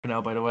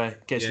now, by the way, in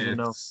case you Yeah, didn't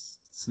know.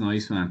 it's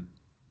nice, man.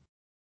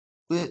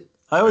 I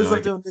I always love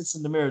like it. doing this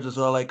in the mirror as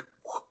well, like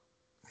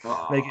make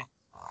Oh, it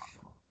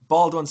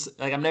bald ones.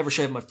 Like I'm never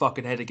shaving my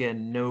fucking head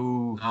again.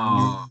 No, no, no.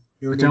 no,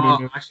 But no, you know no, what?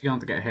 no. I'm actually going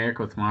to get a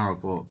haircut tomorrow,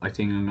 but I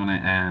think I'm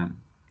gonna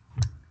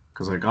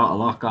because I got a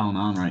lot going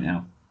on right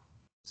now.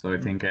 So I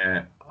think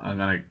I'm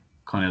gonna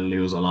kind of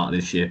lose a lot of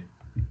this shit.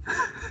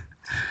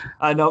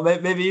 I know.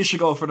 Maybe you should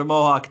go for the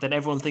mohawk. Then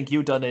everyone think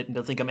you done it, and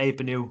they'll think I'm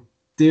aping you.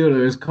 Dude, I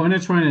was kind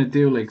of trying to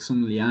do like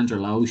some Leandro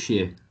Lowe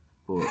shit,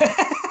 but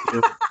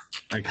dude,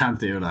 I can't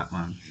do that,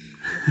 man.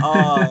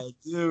 Oh,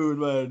 dude,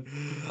 man.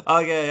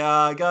 Okay,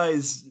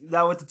 guys,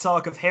 now with the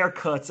talk of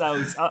haircuts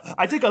out,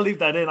 I think I'll leave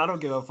that in. I don't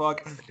give a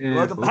fuck. Yeah,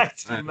 Welcome fuck. back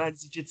to the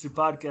Man's Jiu-Jitsu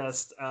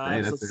podcast,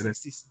 Hey,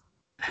 that's it.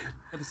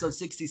 episode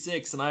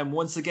 66, and I'm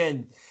once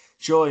again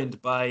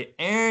joined by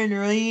Aaron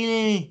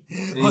Riley.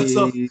 What's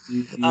up, Hey.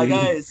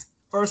 guys?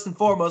 First and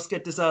foremost,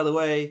 get this out of the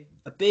way.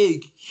 A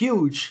big,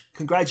 huge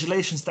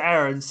congratulations to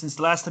Aaron. Since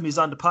the last time he was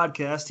on the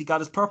podcast, he got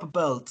his purple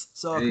belt.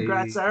 So,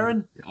 congrats, Hey.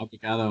 Aaron.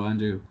 Obrigado,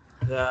 Andrew.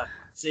 Yeah.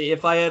 See,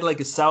 if I had like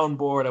a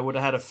soundboard, I would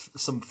have had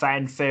some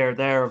fanfare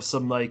there of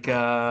some like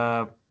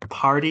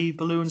party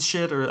balloons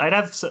shit, or I'd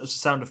have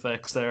sound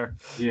effects there.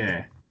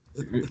 Yeah.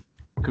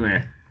 Come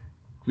here.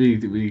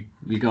 We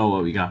go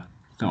what we got.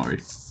 Don't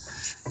worry.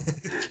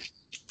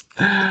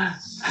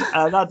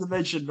 Not to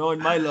mention, knowing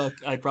my luck,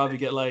 I'd probably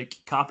get like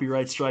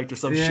copyright striked or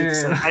some shit.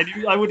 So Yeah.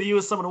 I would have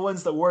used some of the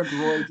ones that weren't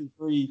royalty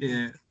free.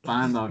 Yeah.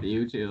 Banned off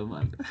YouTube,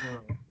 man.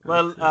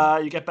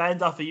 Well, you get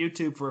banned off of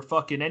YouTube for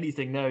fucking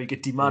anything now. You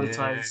get Yeah,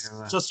 demonetized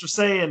man. just for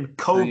saying Saying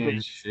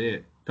COVID.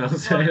 shit. Don't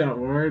say that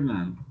word,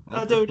 man.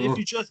 What the Dude,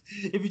 fuck?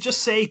 if you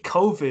just say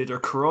COVID or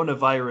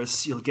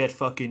coronavirus, you'll get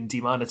fucking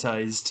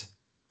demonetized.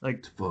 Like,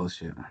 It's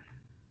bullshit, man.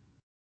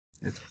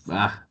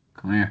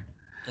 Come here.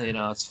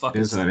 it's It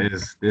fucking is what it stupid.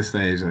 is. This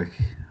stage, like,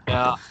 what the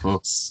Yeah.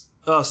 fuck?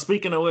 Oh,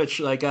 speaking of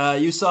which, like,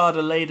 you saw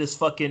the latest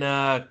fucking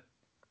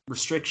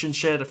restriction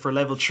shit for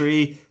level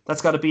 3.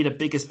 That's got to be the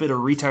biggest bit of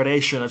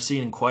retardation I've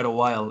seen in quite a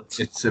while.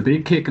 It's a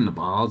big kick in the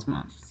balls,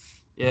 man.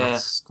 Yeah.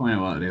 That's kind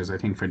of what it is. I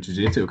think for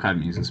jiu-jitsu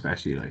academies,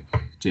 especially like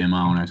gym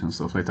owners and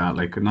stuff like that,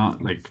 like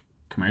not like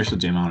commercial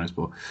gym owners,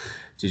 but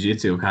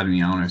jiu-jitsu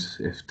academy owners,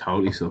 it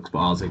totally sucks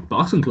balls. Like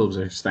boxing clubs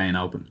are staying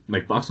open.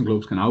 Like boxing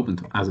clubs can open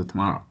as of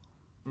tomorrow.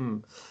 Hmm.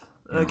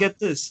 You know. Get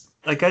this.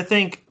 Like, I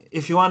think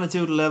if you want to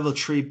do the level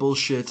 3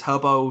 bullshit, how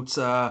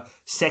about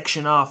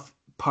section off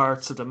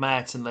parts of the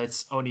mat and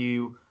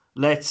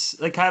let's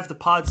like have the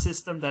pod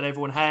system that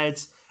everyone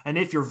has. And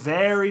if you're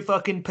very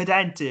fucking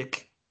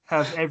pedantic,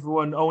 have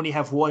everyone only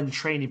have one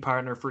training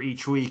partner for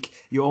each week.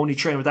 You only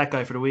train with that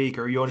guy for the week,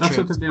 or you only That's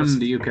train what with they're this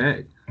doing in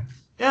person. the UK.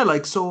 Yeah,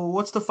 like, so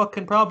what's the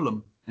fucking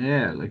problem?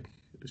 Yeah, like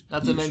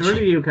Not to surely mention,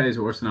 the UK is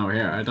worse than over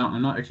here.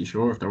 I'm not actually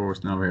sure if they're worse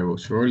than over here, but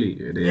surely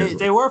it is.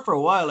 they were for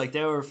a while, like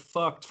they were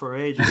fucked for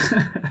ages.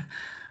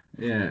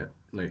 Yeah,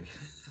 like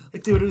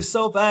Like, dude, it was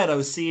so bad. I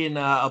was seeing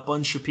a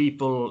bunch of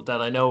people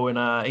that I know in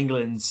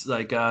England,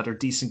 like they're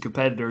decent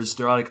competitors.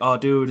 They're all like, "Oh,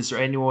 dude, is there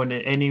anyone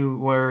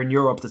anywhere in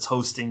Europe that's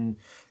hosting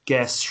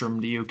guests from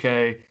the UK?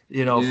 If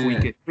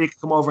yeah. we could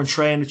come over and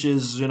train, which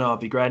is, it'd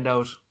be grand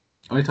out."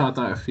 I thought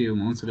that a few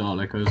months ago.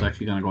 Like I was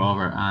actually gonna go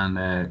over and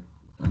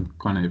I'm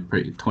kind of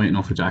pretty tight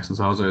enough with Jackson,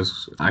 so I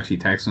was actually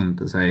texting him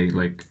to say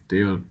like,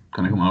 "Dude,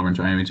 can I come over and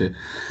train with you?" And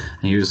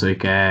he was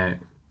like,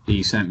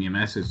 he sent me a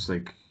message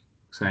like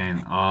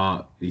saying,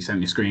 "Oh," he sent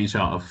me a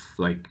screenshot of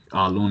like,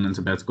 "Oh, London's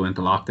about to go into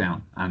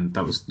lockdown," and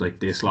that was like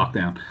this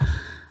lockdown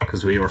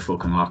because we were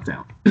fucking locked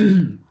down.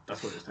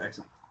 That's what he was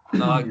texting.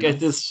 No, You know? get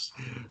this,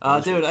 dude.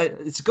 Bullshit.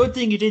 It's a good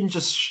thing you didn't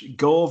just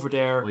go over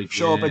there, Like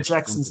show up at jump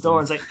Jackson's the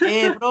door, gun. and say,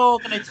 "Hey, bro,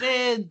 can I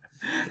train?"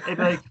 I'd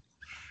be like,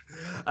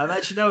 I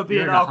imagine that would be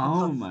You an gotta go awkward.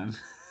 home, man.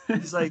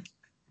 He's like,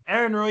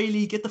 "Aaron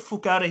Riley, get the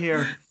fuck out of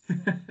here."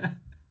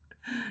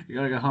 You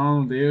gotta go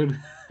home, dude.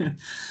 Oh,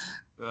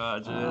 Ah,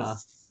 jeez. it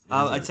is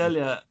I what it tell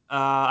is. you,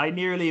 I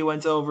nearly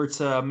went over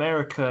to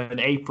America in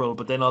April,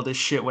 but then all this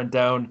shit went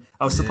down.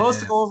 I was supposed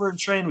to Yeah. go over and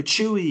train with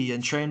Chewy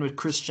and train with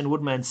Christian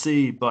Woodman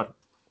C, but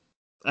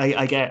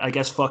I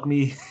guess fuck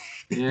me.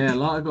 Yeah, a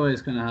lot of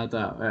guys kind of had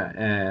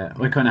that.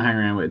 I kind of hang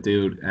around with a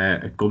dude,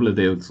 a couple of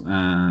dudes,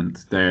 and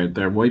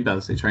they're white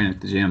belts. They train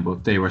at the gym,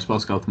 but they were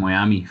supposed to go to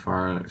Miami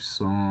for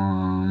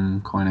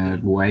some kind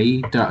of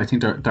way. I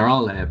think they're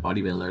all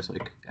bodybuilders.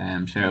 Like,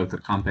 shout out to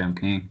Compound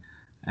King,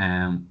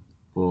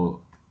 but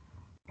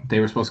they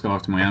were supposed to go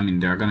off to Miami,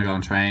 and they're gonna go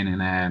and train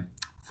in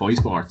fight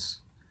sports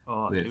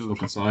Oh, with dude,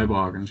 fucking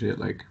Cyborg and shit.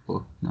 Like,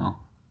 but no.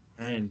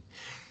 man.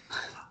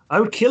 I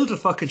would kill to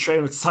fucking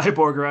train with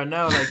Cyborg around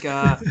now. Like,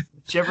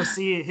 did you ever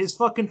see his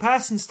fucking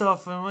passing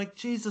stuff? And I'm like,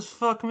 Jesus,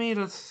 fuck me.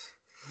 That's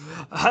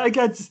I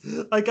got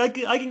like I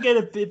can get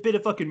a bit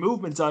of fucking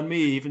movement on me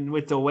even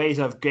with the weight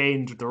I've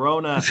gained with the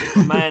Rona.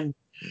 But man,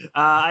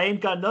 I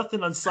ain't got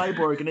nothing on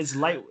Cyborg and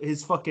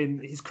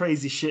his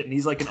crazy shit, and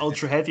he's like an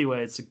ultra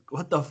heavyweight. It's like,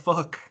 what the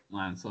fuck?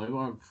 Man,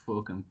 Cyborg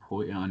fucking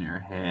put you on your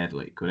head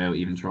like without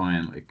even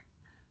trying. Like,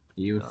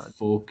 he would God.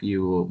 fuck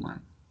you up,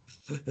 man.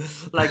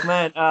 Like,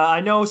 man,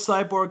 I know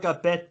Cyborg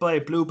got bet by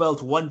a blue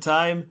belt one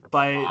time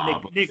by Ah,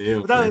 but Nick. dude,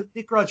 like, Without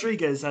Nick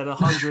Rodriguez had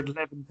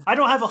 111. I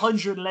don't have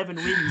 111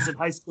 wins in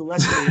high school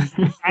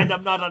wrestling, and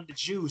I'm not on the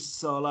juice.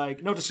 So,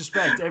 like, no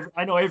disrespect.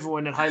 I know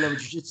everyone at high level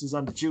jiu-jitsu is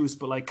on the juice,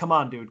 but like, come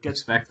on, dude, get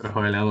respect to the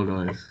high level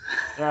guys.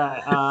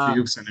 yeah.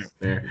 Fuchs in it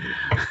there.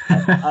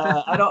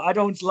 I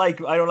don't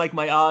like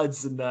my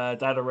odds in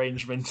that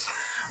arrangement.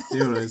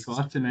 Dude, I was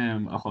watching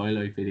a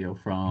highlight video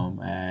from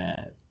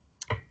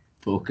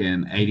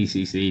fucking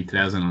ADCC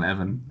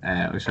 2011.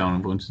 I was showing a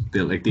bunch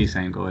of like these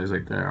same guys,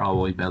 like they're all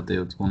white belt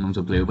dudes. One of them's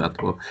a blue belt,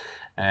 but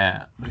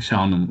I was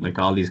showing them like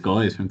all these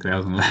guys from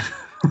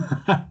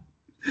 2011.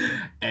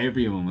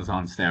 Everyone was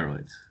on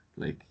steroids.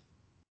 Like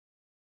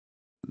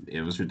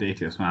it was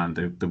ridiculous, man.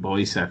 The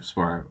biceps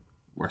were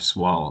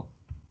swole.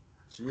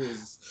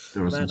 Jeez.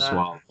 There was Man, some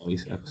swole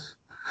biceps.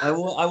 I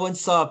once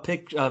saw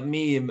a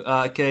meme.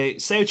 Okay,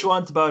 say what you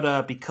want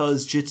about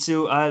because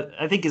jitsu.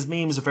 I think his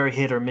memes are very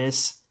hit or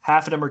miss.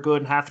 Half of them are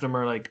good, and half of them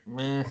are like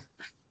meh.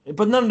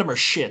 But none of them are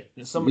shit.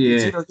 Yeah.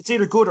 It's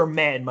either good or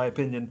meh, in my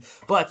opinion.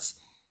 But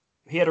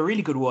he had a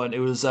really good one. It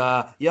was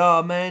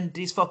yeah, man,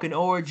 these fucking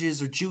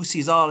oranges are juicy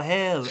as all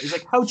hell. He's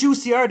like, how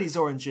juicy are these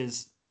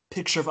oranges?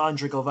 Picture of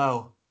Andre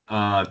Galvao.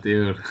 Oh,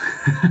 dude.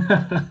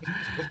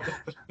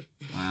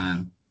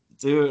 Man.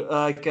 Dude,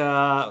 like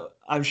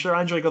I'm sure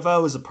Andre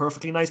Galvao is a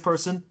perfectly nice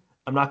person.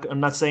 I'm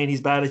not saying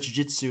he's bad at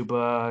jiu-jitsu,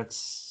 but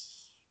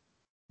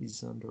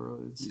he's on the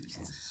roads.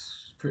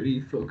 It's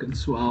pretty fucking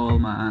swell,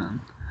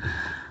 man.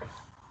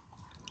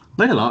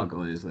 Like a lot of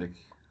guys, like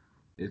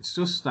it's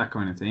just that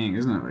kind of thing,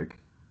 isn't it? Like,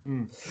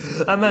 And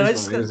man, it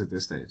is at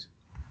this stage.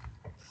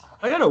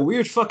 I got a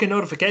weird fucking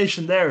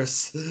notification there.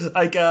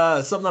 Like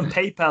something on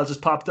PayPal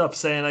just popped up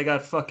saying I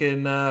got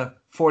fucking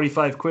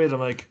 45 quid. I'm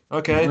like,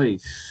 okay,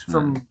 Nice,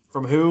 man.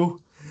 from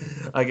who?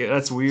 Like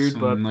that's weird,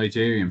 Some but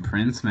Nigerian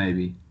prince,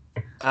 maybe.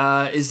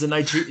 is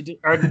the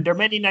are there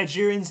many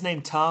Nigerians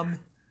named Tom?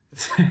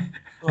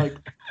 Like,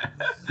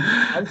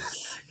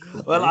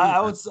 well, I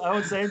won't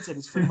say anything.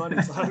 It's free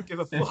money, so I don't give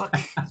a fuck.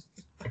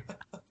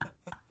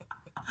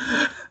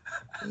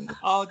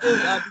 Oh,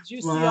 dude,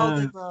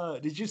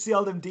 did you see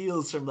all them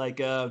deals from like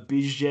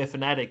BJJ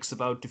Fanatics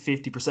about the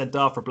 50%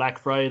 off for Black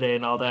Friday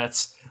and all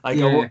that? Like,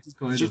 Yeah,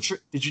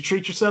 did you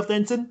treat yourself,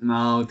 Denton?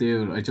 No,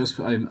 dude. I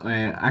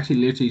actually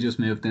literally just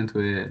moved into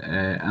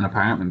an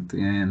apartment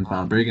in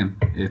Balbriggan.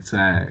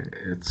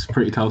 It's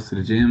pretty close to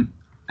the gym.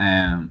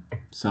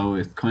 So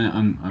it's kind of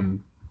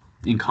I'm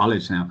in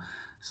college now,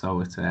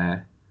 so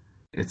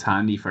it's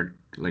handy for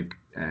like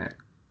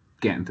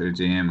getting to the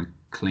gym and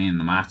cleaning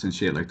the mats and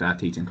shit like that,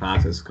 teaching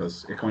classes,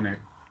 because it kind of,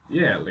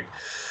 yeah, like,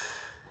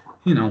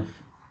 you know.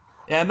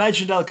 Yeah,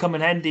 imagine that'll come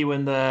in handy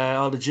when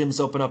all the gyms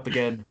open up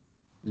again.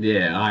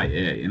 Yeah,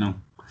 you know.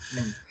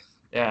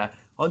 Yeah,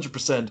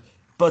 100%.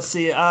 But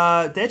see, they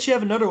actually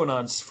have another one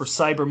on for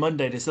Cyber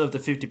Monday. They still have the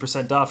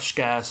 50% off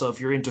ska, so if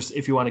you're interested,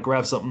 if you want to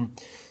grab something.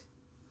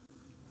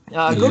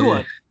 Good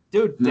one.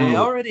 Dude, they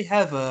already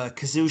have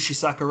Kazushi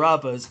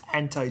Sakuraba's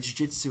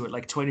anti-jiu-jitsu at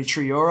like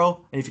 €23.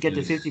 And if you get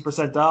the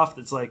 50% off,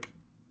 it's like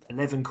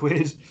 11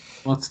 quid.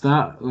 What's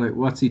that? Like,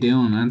 what's he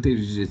doing?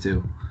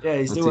 Anti-jiu-jitsu? Yeah,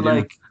 he's doing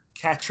like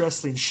catch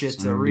wrestling shit.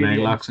 Some leg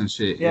locks and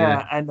shit.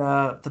 Yeah, and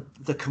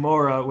the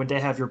Kimura when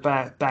they have your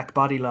back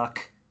body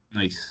lock.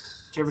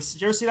 Nice. Did you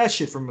ever see that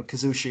shit from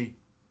Kazushi?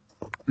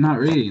 Not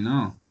really,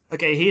 no.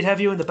 Okay, he'd have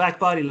you in the back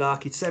body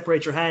lock. He'd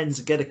separate your hands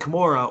and get a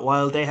Kimura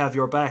while they have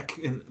your back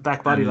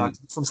body lock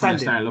from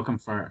standing. Start looking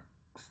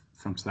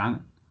from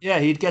standing. Yeah,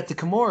 he'd get the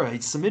Kimura.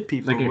 He'd submit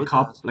people.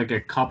 Like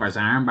a copper's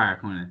armbar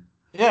kind of.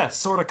 Yeah,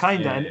 sort of,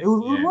 kind of, and it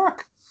would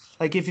work.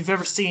 Like if you've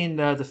ever seen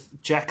the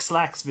Jack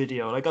Slacks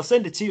video, like I'll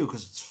send it to you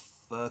because it's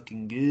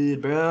fucking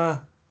good,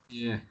 bro.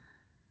 Yeah.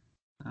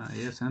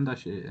 Yeah, send that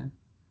shit. Yeah.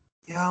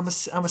 Yeah, I'm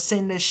gonna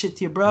send this shit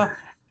to you, bro.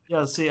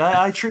 Yeah, see,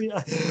 I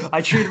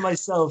treated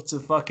myself to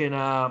fucking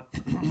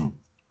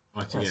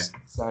What you get?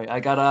 Sorry, I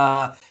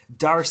got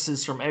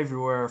Darces from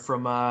everywhere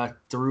from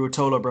the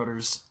Ruotolo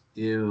brothers.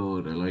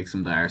 Dude, I like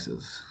some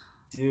Darces.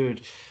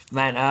 Dude,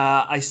 man,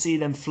 I see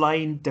them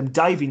flying, them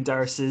diving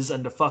Darces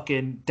and the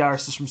fucking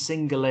Darces from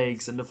single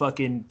legs and the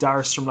fucking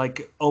Darce from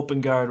like open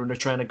guard when they're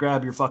trying to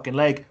grab your fucking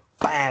leg.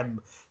 Bam!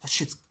 That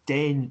shit's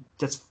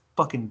that's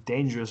fucking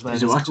dangerous, man.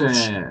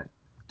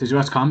 Did you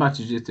watch Combat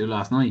Jiu-Jitsu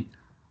last night?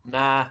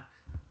 Nah.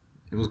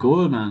 It was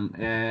good, man.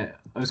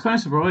 I was kind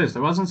of surprised.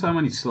 There wasn't so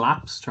many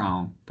slaps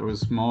thrown. There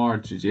was more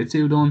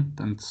jiu-jitsu done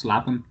than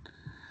slapping.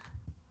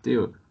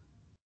 Dude,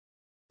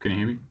 can you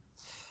hear me?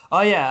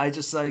 Oh yeah, I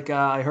just like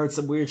I heard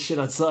some weird shit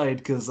outside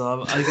because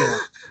I get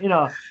you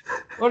know,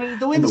 well,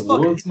 the wind's in the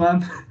woods,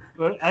 man.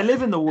 I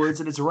live in the woods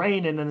and it's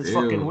raining and it's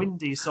fucking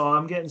windy, so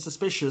I'm getting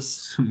suspicious.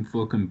 Some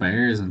fucking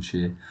bears and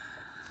shit.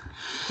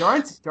 There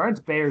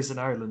aren't bears in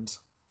Ireland.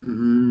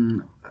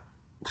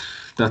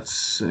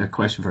 That's a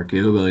question for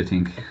Google, I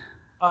think.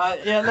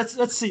 Yeah,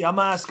 let's see. I'm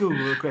gonna ask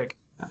Google real quick.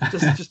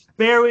 Just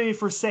bear with me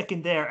for a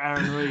second there,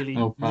 Aaron Riley,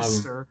 no problem.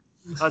 Mister.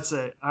 That's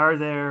it. Are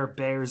there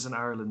bears in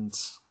Ireland?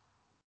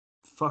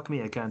 Fuck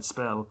me, I can't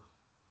spell.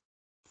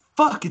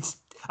 Fuck,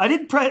 I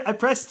didn't press. I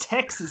pressed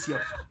Texas, you.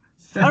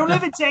 I don't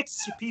live in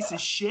Texas, you piece of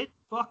shit.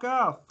 Fuck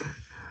off.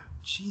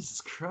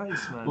 Jesus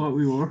Christ, man. What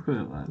we work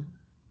with, man.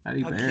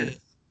 Any bear.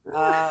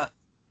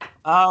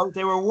 Okay.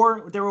 They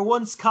were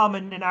once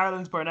common in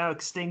Ireland, but are now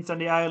extinct on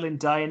the island,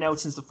 dying out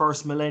since the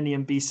first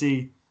millennium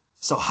BC.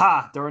 So,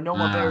 there are no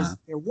more bears. Ah,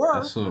 There that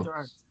were, but there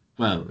aren't. sucks.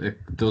 Well,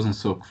 it doesn't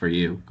suck for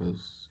you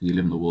because you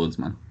live in the woods,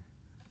 man.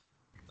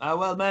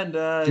 Well, man, you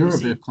You're a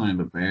see, bit kind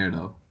of a bear,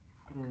 though.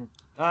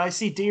 I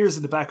see deers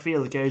in the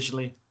backfield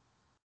occasionally.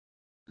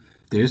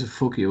 There's a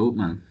fuck you up,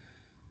 man.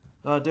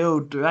 Oh,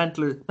 dude, they're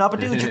antler. No, but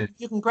dude,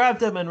 you can grab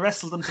them and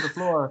wrestle them to the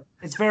floor.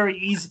 It's very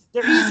easy.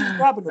 They're easily Iron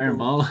grabbable.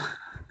 ball.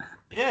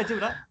 Yeah,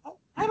 dude,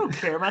 I don't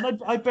care, man.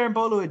 I'd burn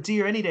bolo a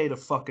deer any day of the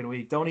fucking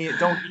week. Don't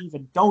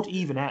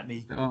even at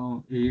me.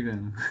 Don't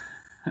even.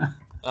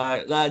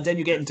 Then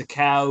you get into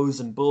cows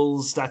and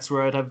bulls. That's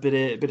where I'd have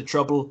a bit of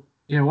trouble.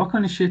 Yeah, what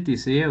kind of shit do you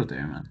see out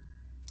there, man?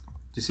 Do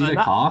you see like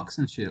Not, hawks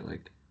and shit?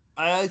 Like,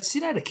 I see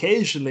that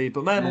occasionally,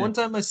 but man, yeah. one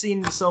time I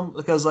seen some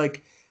because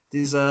like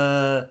these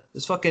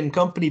this fucking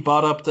company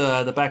bought up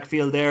the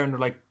backfield there, and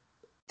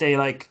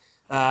they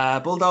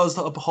bulldozed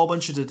up a whole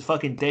bunch of the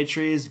fucking dead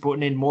trees,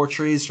 putting in more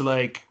trees for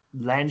like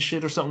land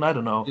shit or something. I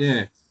don't know.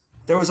 Yeah.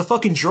 There was a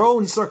fucking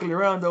drone circling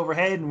around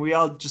overhead, and we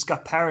all just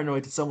got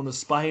paranoid that someone was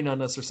spying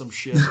on us or some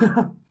shit.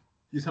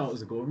 You thought it was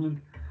the government?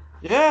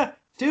 Yeah,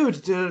 dude,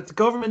 the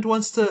government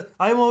wants to.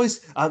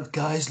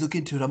 Guys, look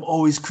into it. I'm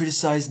always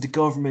criticizing the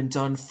government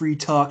on Free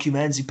Talk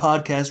Humanity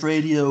podcast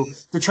radio.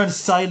 They're trying to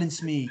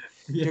silence me.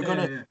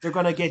 Yeah. They're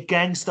gonna get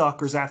gang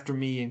stalkers after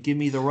me and give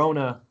me the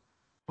Rona.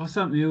 What's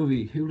that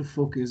movie? Who the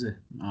fuck is it?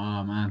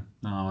 Oh man,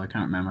 no, I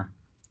can't remember.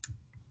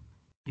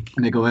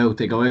 And they go out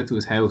to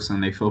his house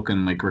and they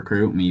fucking like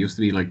recruit him. He used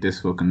to be like this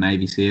fucking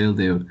Navy SEAL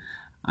dude.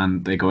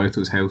 And they go out to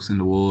his house in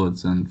the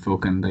woods and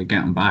fucking they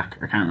get him back.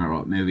 I can't remember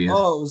what movie it is.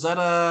 Oh, was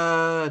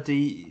that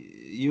the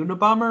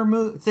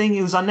Unabomber thing?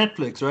 It was on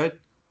Netflix, right?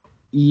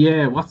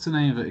 Yeah, what's the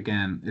name of it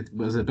again? It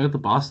was about the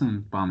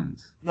Boston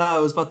bombings. No,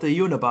 it was about the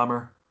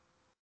Unabomber.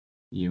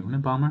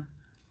 Unabomber?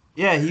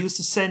 Yeah, he used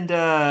to send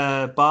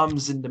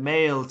bombs in the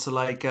mail to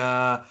like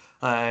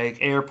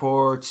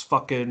airports,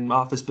 fucking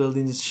office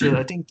buildings, shit.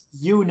 I think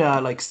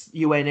UNA, like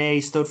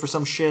UNA, stood for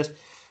some shit.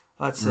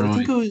 I think Right.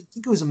 I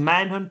think it was a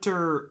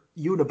Manhunter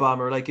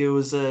Unabomber. Like it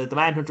was the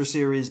Manhunter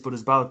series, but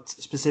it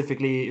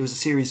was a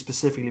series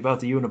specifically about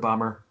the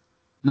Unabomber.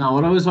 No,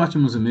 what I was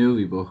watching was a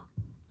movie, but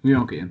we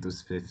don't get into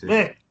specifics.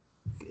 Yeah,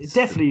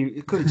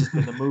 it could have just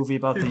been a movie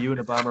about the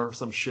Unabomber or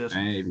some shit.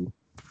 Maybe.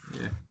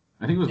 Yeah.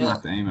 I think it was Yeah.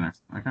 Matt Damon or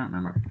I can't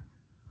remember.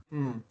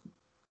 Hmm.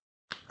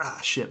 Ah,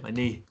 shit, my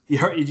knee.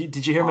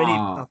 Did you hear my knee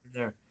Oh. popping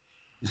there?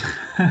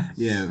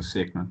 Yeah, it was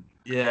sick, man.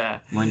 Yeah.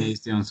 My knee's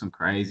doing some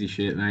crazy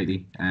shit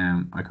lately.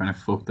 I kind of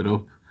fucked it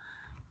up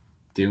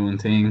doing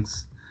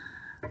things,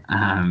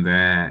 and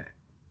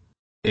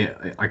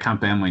I can't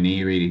bend my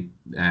knee really.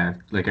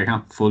 Like I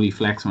can't fully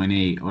flex my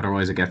knee,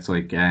 otherwise it gets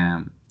like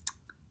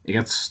it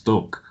gets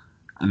stuck,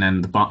 and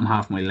then the bottom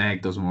half of my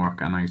leg doesn't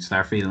work, and I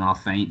start feeling all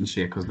faint and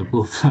shit because the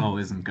blood flow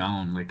isn't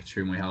going like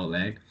through my whole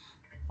leg.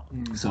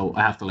 So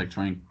I have to like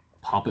try and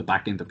pop it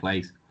back into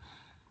place.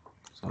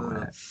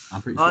 So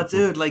I'm pretty. Oh,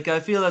 dude, like I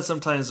feel that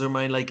sometimes when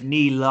my like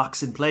knee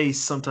locks in place.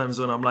 Sometimes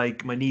when I'm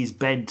like my knee's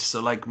bent, so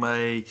like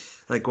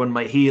when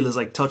my heel is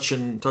like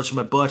touching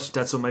my butt,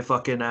 that's when my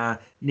fucking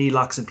knee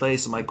locks in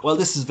place. I'm like, well,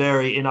 this is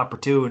very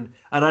inopportune,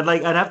 and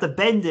I'd have to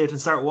bend it and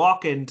start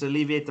walking to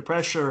alleviate the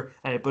pressure,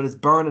 but it's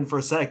burning for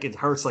a sec. It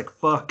hurts like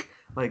fuck.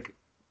 Like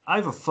I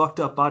have a fucked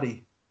up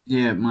body.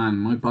 Yeah, man,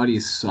 my body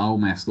is so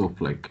messed up.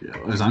 Like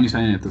I was only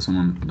saying it to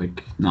someone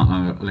like not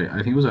long ago, like I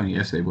think it was only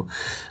yesterday, but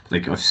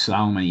like I've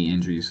so many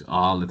injuries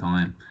all the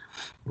time.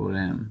 But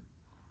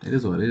it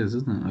is what it is,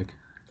 isn't it?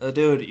 Like,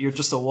 Dude, you're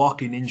just a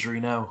walking injury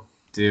now.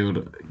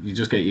 dude, you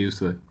just get used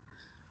to it.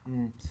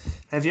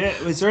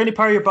 Is there any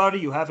part of your body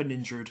you haven't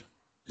injured?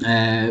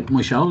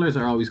 My shoulders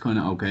are always kind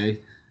of okay.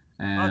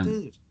 Oh,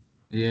 dude.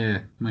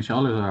 Yeah, my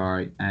shoulders are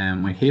alright.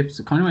 My hips,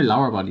 kind of my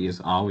lower body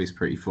is always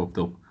pretty fucked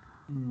up.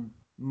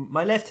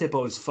 My left hip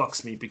always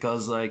fucks me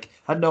because like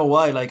I don't know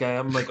why, like I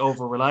am like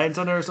over reliant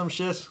on it or some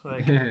shit.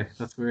 Like, Yeah,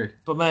 that's weird.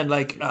 but man,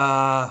 like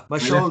my My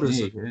left shoulders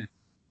knee, yeah.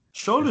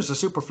 shoulders are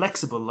super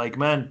flexible. Like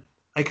man,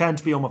 I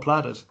can't be on my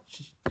planet.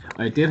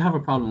 I did have a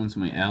problem once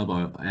with my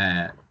elbow.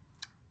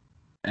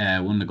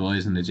 One of the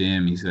guys in the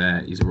gym, he's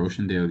a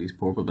Russian dude. He's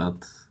purple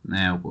belt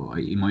now, but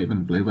he might have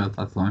been blue belt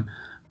at the time.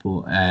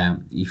 But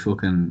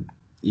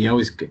he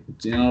always do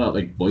you know that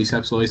like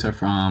bicep slicer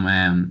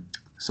from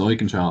Soy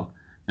Control,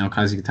 you know,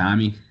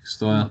 Kazakatami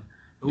style.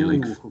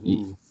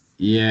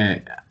 Yeah,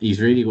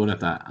 he's really good at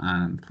that,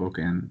 and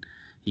fucking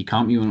he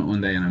caught me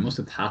one day, and I must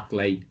have tapped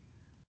late,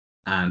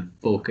 and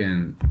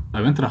fucking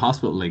I went to the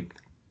hospital like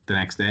the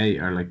next day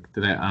or like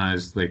the day, and I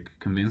was like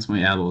convinced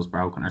my elbow was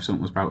broken or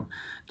something was broken.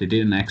 They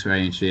did an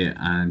X-ray and shit,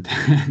 and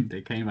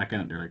they came back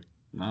out and they're like,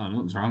 no,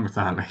 nothing's wrong with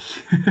that. Like,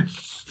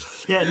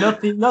 Yeah,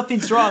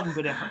 nothing's wrong,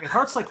 but it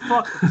hurts like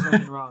fuck. But there's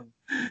nothing wrong.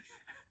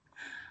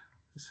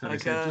 So I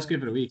Like, said, just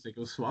give it a week. Like, it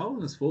was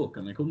swollen as fuck,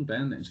 and I couldn't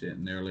bend it and shit.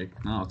 And they were like,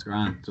 no, it's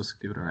grand. Just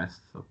give it a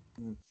rest. So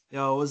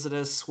yo, was it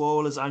as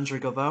swole as Andre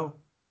Galvao?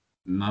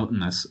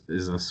 nothing is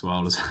as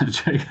swole as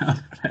Andre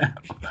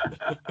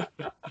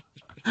Galvao.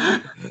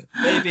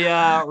 Maybe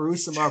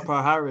Rusamar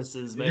Parharis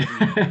is maybe.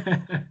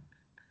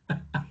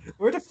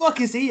 Where the fuck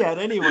is he at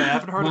anyway? I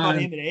haven't heard about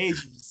Man, him in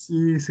ages. he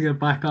used to get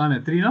back on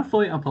it. Did he not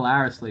fight on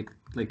Polaris like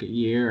a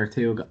year or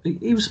two ago?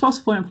 He was supposed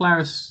to fight on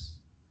Polaris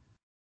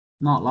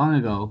not long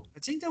ago. I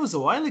think that was a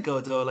while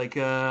ago though. Like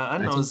I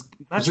don't know, his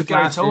match was with it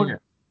Gary last Tone.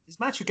 year? His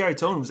match with Gary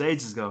Tone was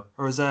ages ago.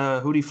 Or was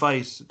who did he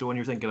fight? The one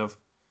you're thinking of?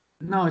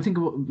 No, I think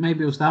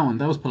maybe it was that one.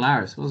 That was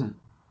Polaris, wasn't it?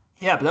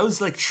 Yeah, but that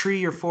was like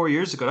 3 or 4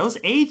 years ago. That was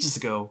ages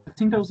ago. I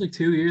think that was like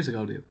 2 years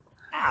ago, dude.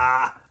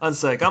 One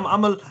sec. I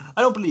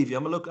don't believe you.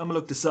 I'm gonna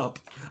look this up.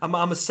 I'm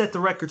gonna set the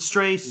record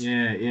straight.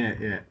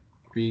 Yeah.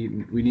 We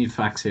need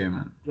facts here,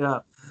 man. Yeah.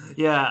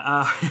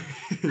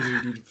 We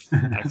need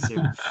facts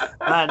here.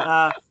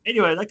 Man,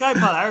 anyway, that guy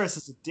Paul Harris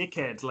is a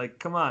dickhead. Like,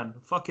 come on,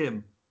 fuck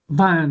him.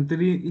 Man, did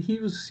he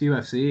was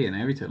UFC and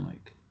everything,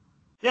 like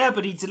Yeah,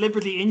 but he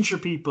deliberately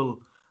injured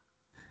people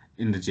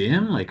in the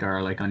gym, like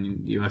or like on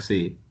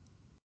UFC.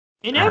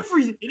 in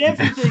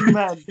everything,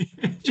 man.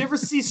 Did you ever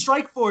see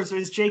Strikeforce where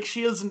it's Jake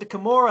Shields and the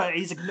Kimura?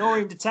 He's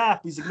ignoring the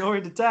tap. Yeah,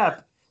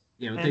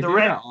 but And they the do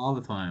ref- that all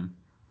the time.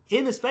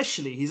 Him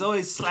especially. He's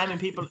always slamming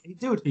people.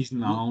 Dude, He's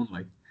known,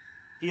 like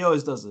he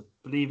always does it.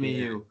 Believe me,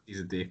 you. he's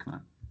a dick,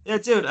 man. Yeah,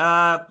 dude.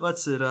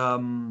 What's it?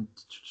 I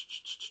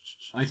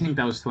think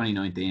that was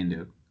 2019,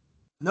 dude.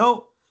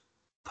 No,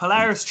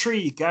 Polaris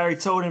 3, Gary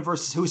Tonin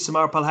versus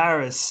Husamar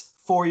Palhares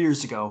 4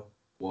 years ago.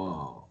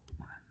 Whoa,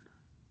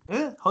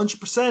 Yeah,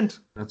 100%.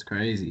 that's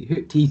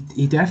crazy.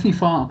 He definitely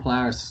fought on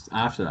Polaris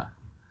after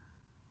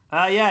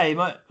that, Yeah, he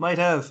might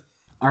have.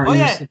 or Oh, he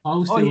yeah. was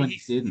supposed Oh, to he- when he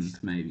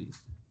didn't, maybe.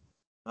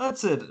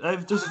 That's it.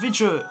 There's a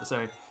video.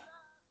 Sorry.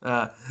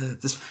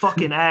 This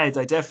fucking ad.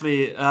 I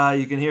definitely.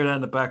 You can hear that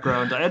in the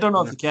background. I don't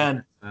know if you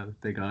can.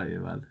 They got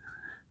you, man.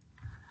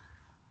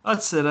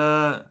 That's it.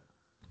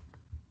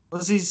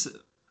 Was he's?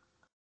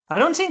 I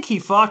don't think he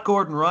fought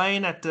Gordon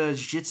Ryan at the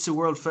Jiu-Jitsu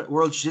World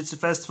Jiu-Jitsu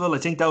Festival. I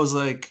think that was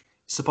like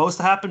supposed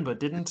to happen, but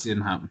didn't.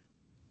 Didn't happen.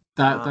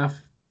 That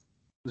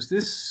was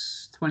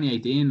this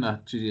 2018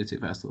 that Jiu-Jitsu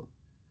festival.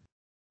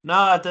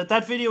 No,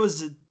 that video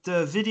was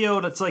the video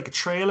that's like a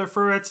trailer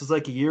for it. So it's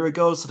like a year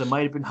ago, so they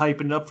might have been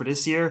hyping it up for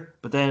this year.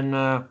 But then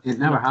It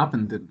never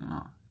happened, didn't it?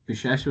 No.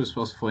 Buchecha was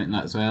supposed to fight in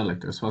that as well. Like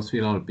there's supposed to be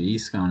a lot of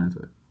beasts going into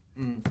it.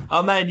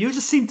 Oh man, you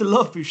just seem to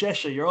love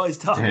Buchecha. You're always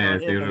talking Yeah,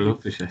 about him. dude, I love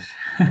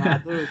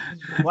Buchecha. Dude.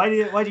 Why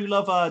do you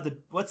love the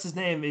what's his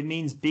name? It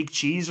means big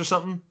cheese or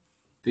something.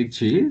 Big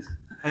cheese?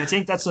 I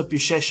think that's what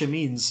Buchecha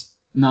means.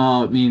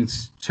 No, it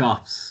means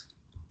chops.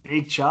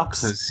 Big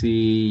chops. Because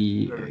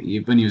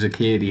when he was a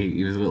kid,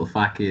 he was a little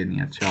fat kid and he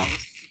had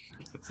chops.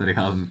 So they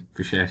called him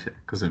Buchecha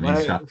because it means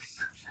Why- chops.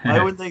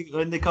 Why would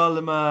they call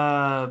him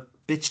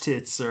bitch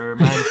tits or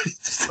man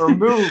or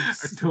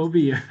moves? Or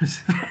Toby.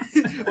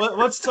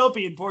 What's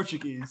Toby in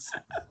Portuguese?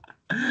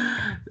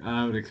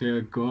 I would declare,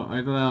 I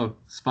don't know,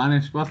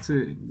 Spanish. What's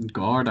it?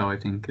 Gordo, I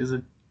think, is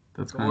it?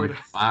 That's kind of Gordo.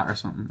 like fat or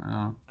something. I don't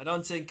know. I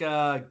don't think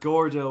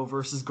Gordo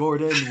versus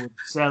Gordon would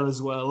sell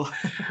as well.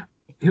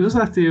 Who was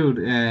that dude?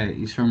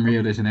 He's from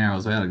Rio de Janeiro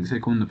as well. He's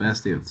like one of the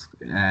best dudes.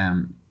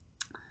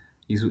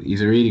 He's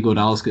a really good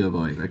old school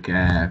boy.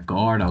 Like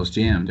Gordo's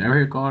Gym. Did you ever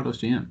hear Gordo's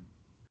Gym?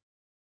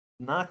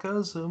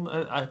 Knackas.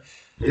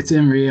 It's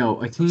in Rio.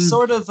 I think. I'm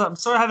sort of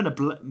having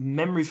a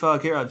memory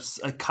fog here.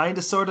 I kind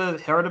of sort of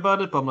heard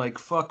about it, but I'm like,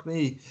 fuck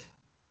me.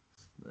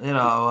 You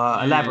know,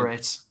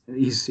 elaborate.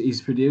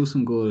 He's produced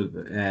some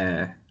good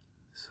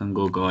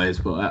guys,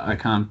 but I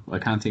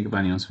can't think of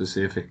anyone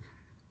specific.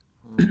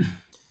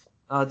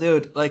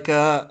 Dude, like,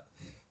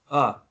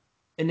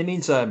 in the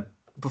meantime,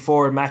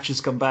 before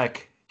matches come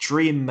back,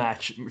 dream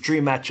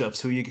matchups.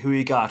 Who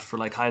you got for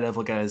like high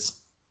level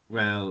guys?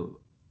 Well,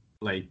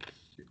 like,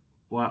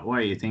 what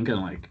are you thinking?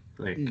 Like,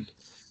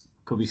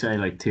 could we say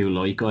like two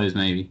light guys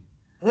maybe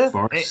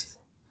first?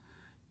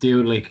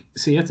 Dude, like,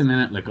 see at the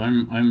minute, like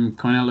I'm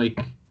kind of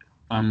like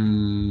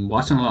I'm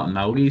watching a lot of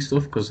Nogi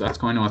stuff because that's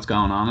kind of what's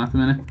going on at the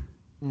minute.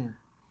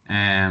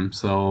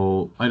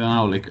 So I don't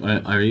know, like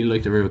I really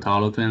like the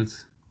Ruotolo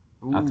twins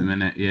at the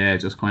minute. Yeah,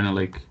 just kind of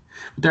like,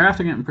 but they're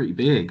after getting pretty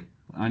big.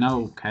 I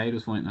know Cade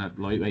was fighting at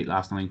lightweight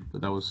last night,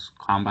 but that was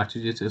combat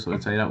jiu-jitsu, so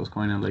I'd say that was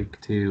kind of like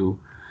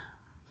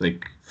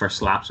like for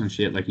slaps and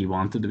shit. Like he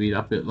wanted to be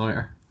that bit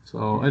lighter.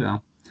 So I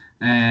don't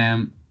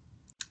know.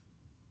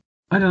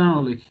 I don't know.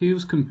 Like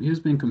who's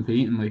been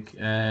competing? Like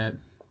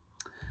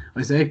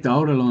Isaac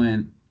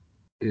Dowderline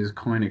is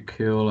kind of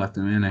cool at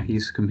the minute.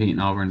 He's competing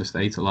over in the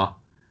States a lot.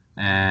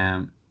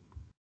 And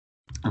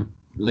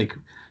like,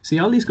 see,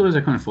 all these guys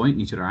are kind of fighting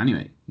each other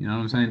anyway. You know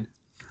what I'm saying?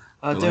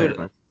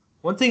 Dude,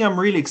 one thing I'm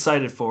really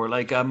excited for,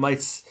 like, I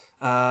might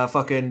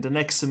fucking the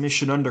next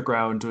Submission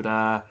Underground with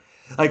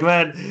like,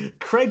 man,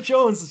 Craig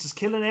Jones is just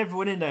killing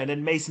everyone in there, and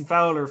then Mason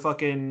Fowler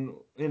fucking,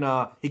 you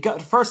know, he got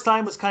the first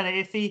time was kind of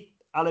iffy.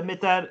 I'll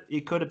admit that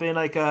it could have been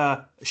like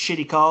a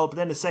shitty call, but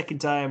then the second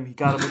time he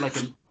got him with like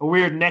a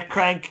weird neck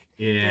crank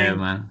Yeah, thing.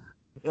 man.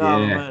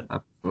 Oh Yeah. man,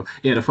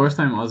 Yeah, the first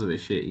time was a bit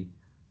shitty.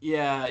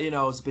 yeah, it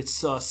was a bit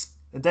sus.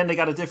 And then they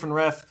got a different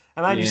ref,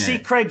 and man, you see Yeah.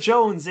 Craig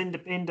Jones in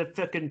the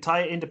fucking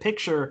in the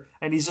picture,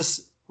 and he's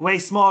just way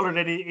smaller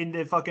than in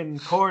the fucking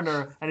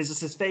corner, and it's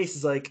just his face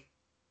is like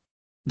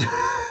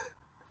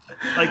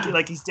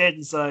he's dead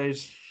inside.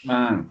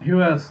 Man,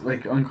 who else?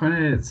 Like, I'm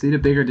kind of see the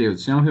bigger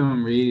dudes. You know who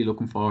I'm really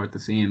looking forward to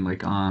seeing,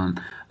 like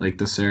on like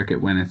the circuit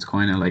when it's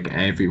kind of like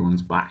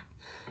everyone's back,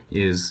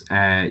 is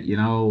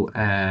Andrew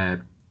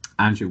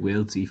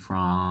Wiltsey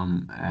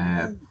from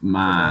From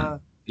man,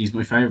 he's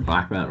my favorite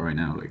black belt right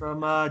now. Like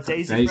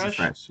Daisy Daisy Fresh.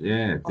 Fresh,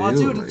 yeah, Oh, dude.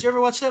 dude, did Like, you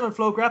ever watch them on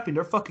Flow Grappling?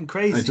 They're fucking I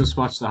crazy. just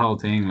watched the whole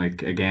thing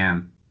like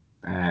again.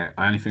 I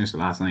only finished it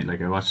last night.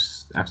 Like I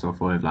watched episode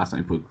 5 last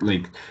night, but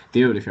like,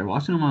 dude, if you're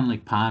watching him on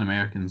like Pan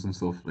Americans and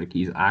stuff, like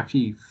he's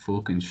actually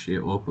fucking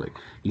shit up. Like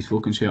he's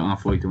fucking shit on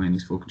Fight to Win.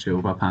 He's fucking shit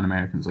up at Pan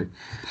Americans. Like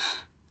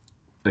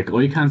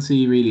I can't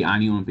see really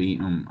anyone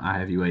beating him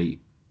at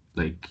heavyweight.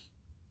 Like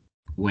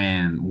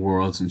when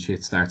Worlds and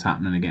shit starts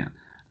happening again.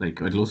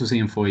 Like I'd love to see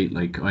him fight.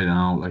 Like I don't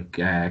know, like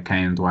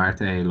Cain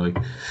Duarte, like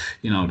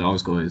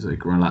those guys,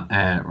 like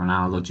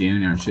Ronaldo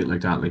Jr. and shit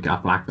like that. Like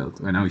at black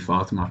belt. I know he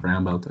fought him at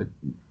brown belt.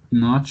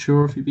 Not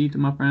sure if he beat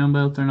them at brown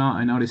belt or not.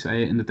 I know they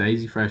say it in the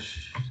Daisy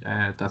Fresh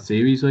that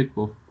series, like,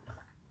 but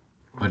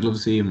I'd love to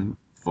see him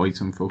fight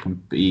some fucking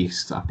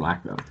beast at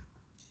black belt.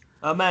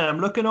 Oh man, I'm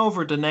looking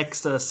over the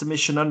next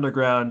Submission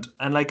Underground,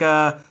 and like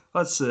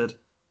what's it?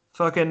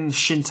 Fucking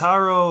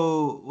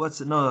Shintaro,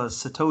 what's it? No,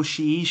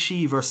 Satoshi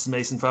Ishii versus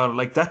Mason Fowler.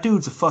 Like that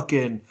dude's a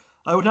fucking.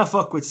 I would not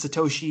fuck with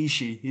Satoshi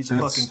Ishii. He's a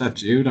That's fucking. that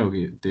judo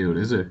dude,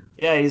 is it?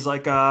 Yeah, he's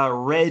like a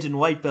red and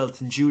white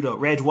belt in judo,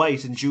 red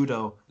white in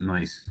judo.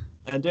 Nice.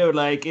 And dude,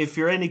 like, if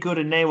you're any good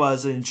in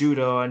Newas in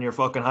judo and you're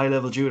fucking high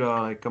level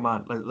judo, like, come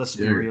on, like, let's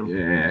be real.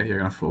 Yeah, you're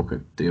gonna fuck a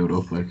dude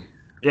up, like.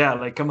 Yeah,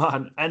 like, come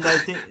on. And I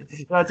think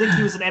he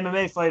was an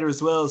MMA fighter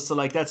as well. So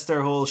like, that's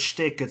their whole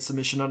shtick at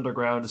Submission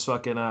Underground is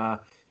fucking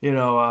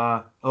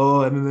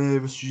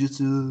MMA versus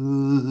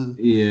jiu-jitsu.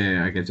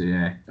 Yeah, I get you.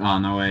 Yeah. Oh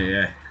no way.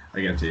 Yeah, I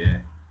get you.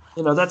 Yeah.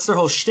 That's their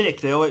whole shtick.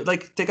 They always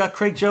like they got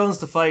Craig Jones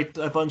to fight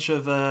a bunch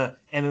of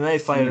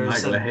MMA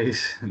fighters. Like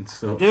Lace and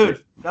stuff.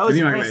 Dude, that was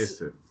Vinny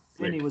impressive.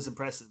 Vinny like, was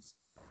impressive.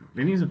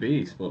 Vinny's a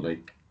beast, but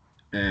like,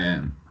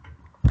 yeah,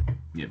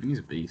 Vinny's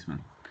a beast,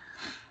 man.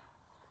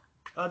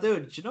 Oh,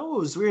 dude, do you know what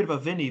was weird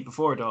about Vinny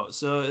before though?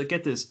 So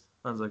get this.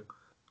 I was like,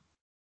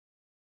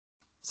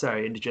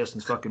 sorry,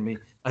 indigestion's fucking me.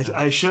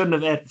 I shouldn't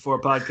have ate before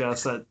a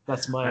podcast.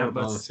 That's my All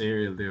the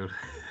cereal, dude.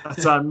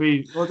 that's on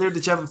me. Well, dude,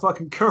 did you have a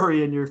fucking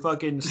curry in your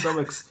fucking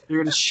stomachs?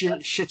 You're gonna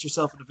shit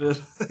yourself in a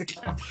bit.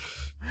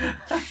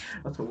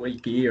 That's what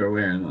white gear you're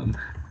wearing on.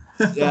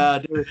 Yeah,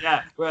 dude.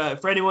 Yeah.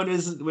 For anyone who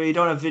isn't, we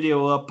don't have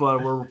video up.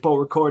 We're both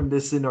recording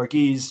this in our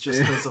geese just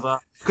because of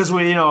because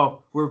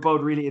we're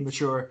both really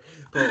immature.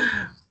 But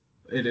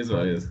it is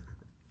what it is.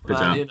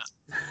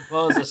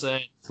 What was I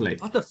saying? Late.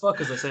 What the fuck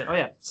was I saying? Oh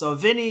yeah, so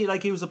Vinny,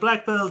 like he was a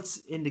black belt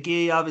in the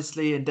gi,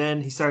 obviously, and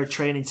then he started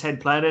training 10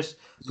 Planet.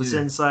 But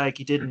since like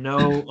he didn't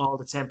know all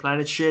the 10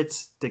 Planet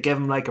shit, they gave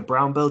him like a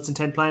brown belt in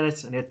 10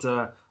 Planet, and he had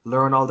to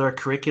learn all their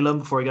curriculum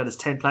before he got his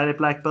 10 Planet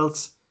black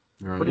belts.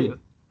 Right. What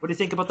do you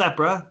think about that,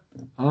 bruh?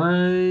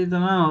 I don't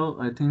know.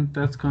 I think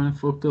that's kind of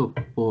fucked up,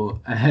 but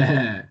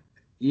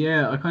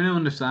yeah, I kind of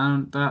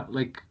understand that.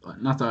 Like,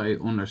 not that I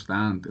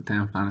understand the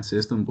 10 planet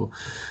system, but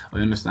I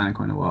understand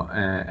kind of what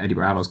Eddie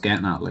Bravo's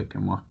getting at, like,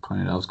 and what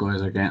kind of those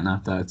guys are getting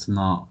at. That it's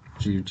not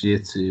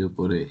jiu-jitsu,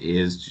 but it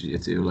is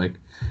jiu-jitsu. Like,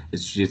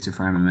 it's jiu-jitsu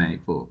for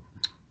MMA, but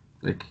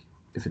like,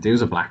 if a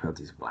dude's a black belt,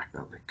 he's a black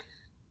belt. Like,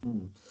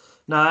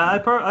 No,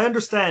 I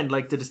understand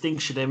like the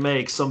distinction they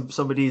make. Some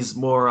of these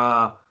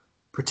more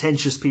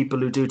pretentious people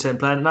who do 10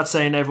 Planet. I'm not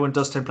saying everyone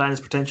does 10 Planet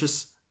is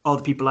pretentious. All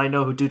the people I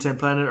know who do 10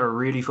 Planet are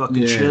really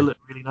fucking chill and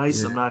really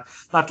nice. I'm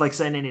not like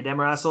saying any of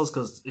them are assholes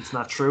because it's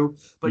not true.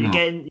 But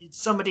again,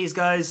 some of these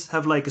guys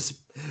have like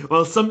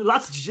lots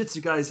of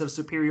jiu-jitsu guys have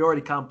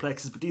superiority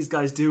complexes, but these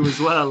guys do as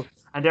well.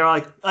 And they're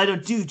like, I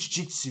don't do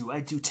jiu-jitsu, I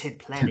do 10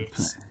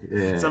 planets.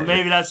 So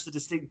maybe that's the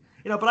distinct.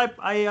 But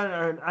I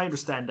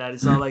understand that.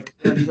 It's not like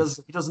he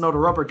doesn't know the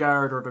rubber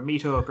guard or the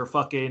meat hook or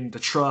fucking the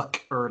truck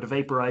or the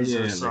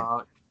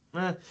vaporizer.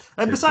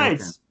 And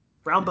besides,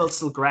 brown belt's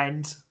still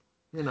grand.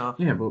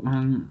 Yeah, but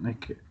man,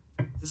 like,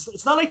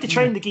 it's not like they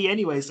train the gi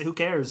anyway, so who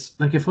cares?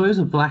 Like, if I was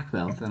a black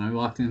belt and I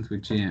walked into a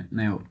gym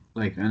now,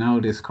 like, I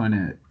know this kind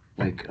of,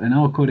 like, I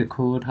know it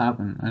could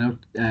happen. I know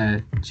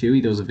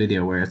Chewy does a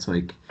video where it's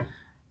like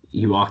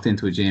he walked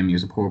into a gym, he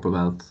was a purple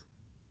belt,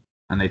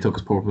 and they took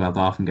his purple belt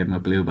off and gave him a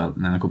blue belt,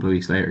 and then a couple of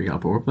weeks later he got a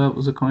purple belt.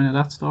 Was it kind of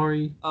that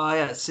story? Oh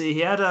yeah, see,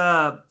 he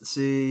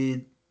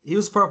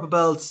was a purple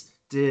belt.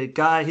 The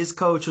guy, his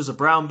coach was a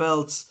brown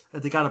belt.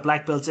 They got a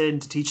black belt in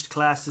to teach the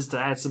classes to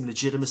add some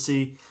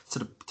legitimacy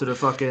to the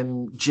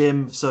fucking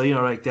gym. So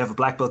like they have a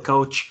black belt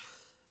coach.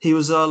 He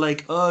was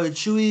like, "Oh,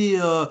 Chewy,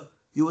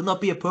 you will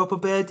not be a purple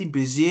belt in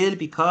Brazil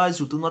because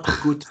you do not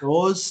have good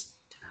toes."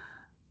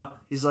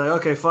 he's like,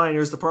 okay, fine,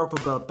 here's the purple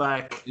belt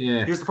back.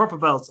 Yeah, Here's the purple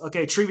belt.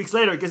 Okay, 3 weeks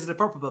later, he gives it the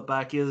purple belt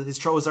back. His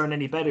throws aren't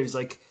any better. He's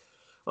like,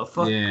 oh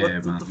fuck, yeah, what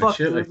man. the Like fuck,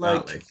 shit dude?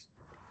 like that. Like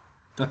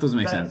that doesn't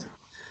make That, sense.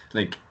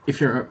 Like if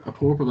you're a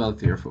purple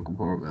belt, you're a fucking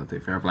purple belt.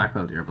 If you're a black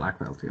belt, you're a black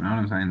belt. You know what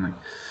I'm saying?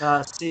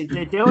 Like see,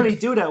 they only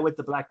do that with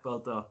the black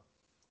belt though.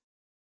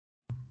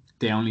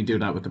 they only do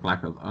that with the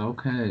black belt.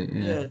 Okay,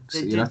 yeah. Yeah,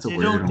 See, that's a they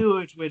weird don't one. do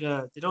it with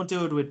they don't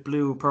do it with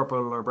blue, purple,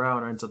 or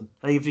brown or anything.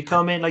 Like if you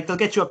come in, like they'll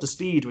get you up to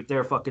speed with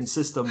their fucking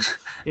system,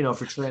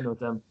 for training with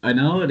them. I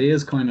know it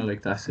is kind of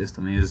like that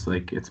system is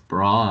like it's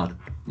broad,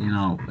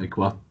 like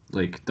what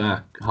like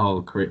that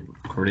whole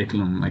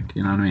curriculum, like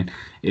you know what I mean.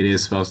 It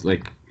is supposed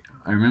like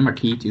I remember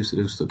Keith used to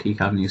do stuff. Keith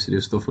Cavan used to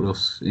do stuff with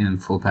us in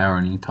Full Power,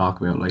 and he'd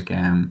talk about like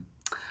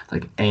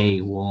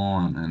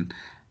A1 and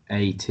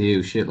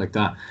A2 shit like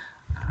that.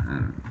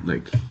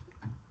 Like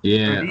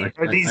yeah, like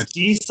Are these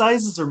G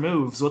sizes or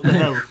moves? What the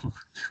hell?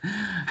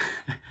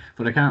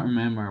 but I can't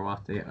remember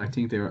what they. I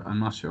think they were. I'm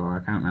not sure.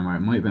 I can't remember.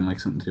 It might have been like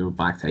something to do with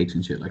back tapes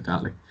and shit like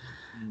that. Like,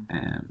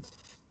 um,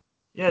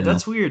 Yeah,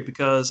 that's weird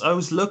because I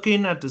was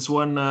looking at this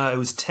one. It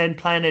was 10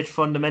 Planet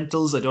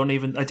Fundamentals. I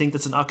think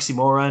that's an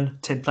oxymoron.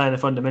 10 Planet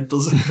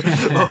Fundamentals.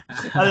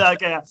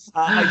 Okay,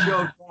 I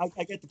joke.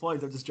 I get the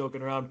point. I'm just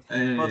joking around. But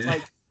yeah.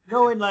 like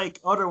knowing like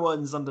other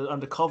ones on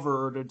the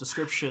cover or the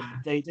description,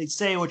 they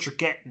say what you're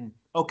getting.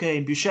 Okay,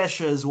 in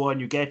Buchecha's one,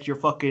 you get your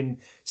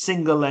fucking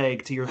single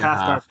leg to your Your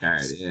half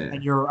guard yeah.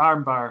 and your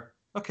arm bar.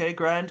 Okay,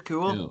 grand,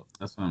 cool.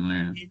 That's what I'm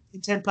learning.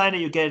 In 10 Planet,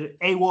 you get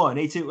A1,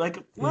 A2. Like,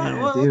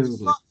 Yeah, what dude.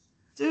 the fuck?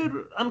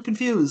 Dude, I'm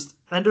confused.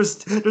 And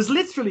there's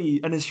literally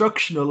an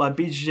instructional on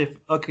BJJ.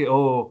 Okay,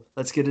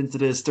 let's get into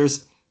this.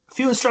 There's a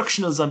few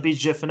instructionals on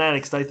BJJ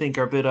Fanatics that I think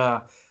are a bit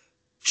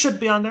should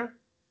be on there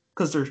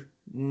because they're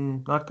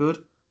not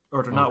good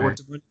or they're not Okay. worth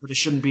the money, but it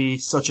shouldn't be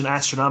such an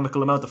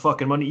astronomical amount of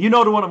fucking money. You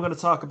know the one I'm going to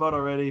talk about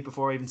already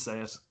before I even say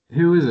it.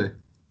 Who is it?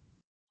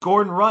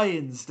 Gordon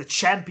Ryan's The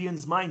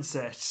Champion's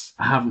Mindset.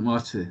 I haven't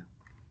watched it.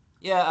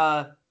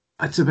 Yeah,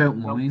 It's about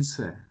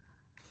mindset.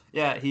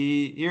 yeah,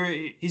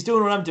 he's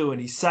doing what I'm doing.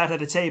 He's sat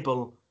at a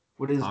table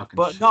with his, Talking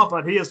but shit. no,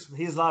 but he has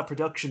a lot of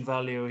production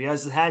value. He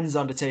has his hands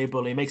on the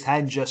table. He makes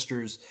hand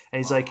gestures, and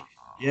he's like,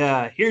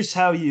 "Yeah, here's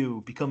how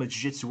you become a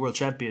jiu-jitsu world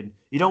champion.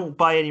 You don't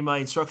buy any of my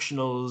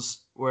instructionals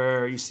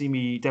where you see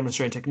me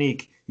demonstrating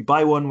technique. You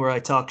buy one where I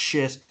talk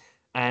shit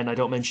and I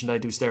don't mention that I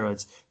do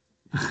steroids."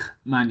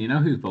 Man, you know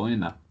who's buying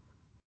that?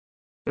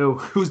 Oh,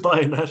 who's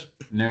buying that?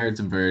 Nerds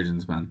and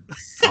virgins, man.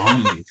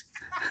 Only.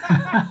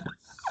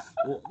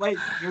 Wait,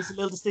 here's a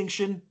little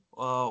distinction: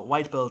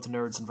 white belt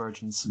nerds and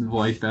virgins.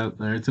 White belt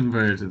nerds and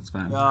virgins,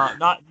 man.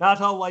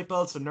 Not all white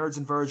belts are nerds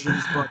and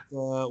virgins, but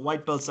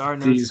white belts are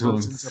nerds These and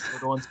ones. virgins. Are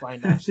the ones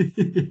buying that.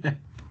 Yeah.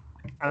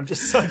 I'm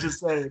just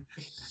saying.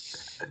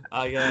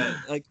 Man,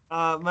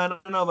 I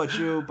don't know about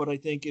you, but I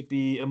think it'd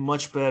be a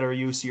much better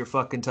use of your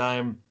fucking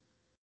time.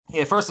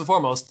 Yeah, first and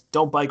foremost,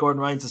 don't buy Gordon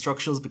Ryan's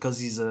instructionals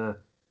because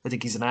I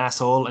think he's an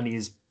asshole and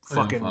he's I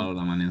don't fucking. follow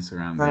them on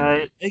Instagram.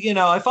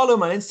 I follow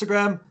him on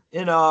Instagram.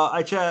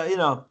 I try.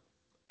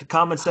 The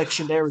comment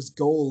section there is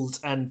gold,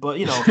 but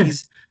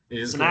he's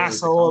He's an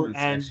asshole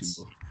and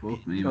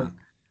fuck me, man.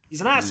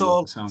 he's an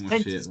asshole. So much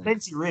He's shit, like.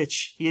 plenty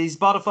rich. He's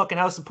bought a fucking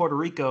house in Puerto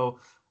Rico.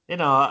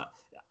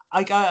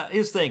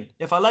 Here's the thing: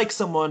 if I like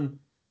someone,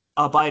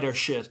 I'll buy their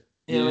shit.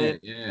 You know what I mean?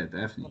 Yeah,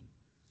 definitely.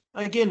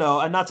 Like and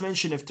not to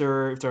mention if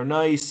they're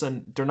nice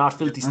and they're not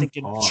filthy,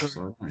 stinking. So I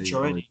don't really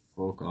already. like,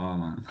 fuck all,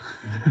 man.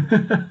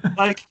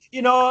 Like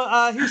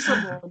here's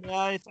someone. If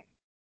I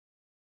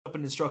up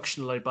an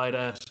instructional, I buy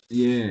that.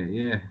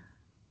 Yeah.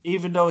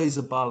 Even though he's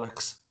a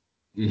bollocks.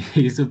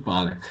 He's a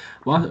bollock.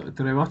 What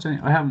did I watch?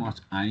 I haven't watched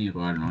any of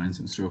Gordon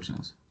Ryan's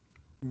instructionals.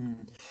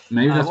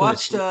 Maybe I that's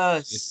watched.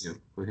 but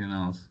who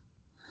knows?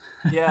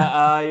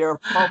 You're a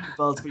purple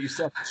belt, but you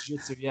step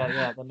jiu-jitsu.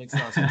 Yeah, that makes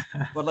sense.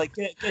 But like,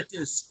 get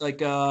this.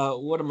 Like,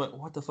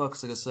 what the fuck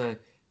was I gonna say?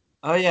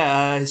 Oh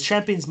yeah, his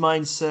champion's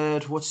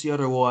mindset. What's the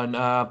other one?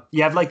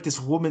 You have like this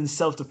woman's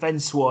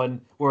self-defense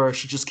one where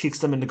she just kicks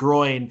them in the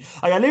groin.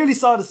 I literally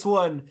saw this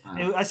one.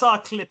 I saw a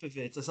clip of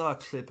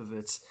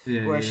it.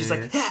 Where she's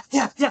like,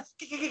 yeah,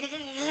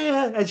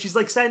 and she's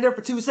like standing there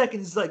for 2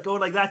 seconds, like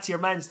going like that to your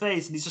man's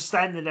face, and he's just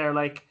standing there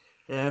like,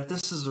 yeah, if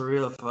this is a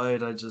real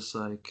fight, I just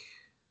like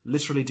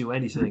literally do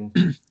anything.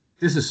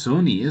 This is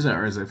Sony, is it,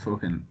 or is it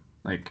fucking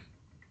like?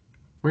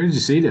 Where did you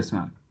see this,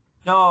 man?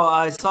 No,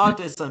 I saw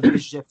this on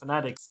BJJ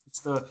Fanatics. It's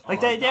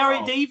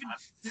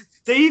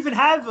they even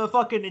have a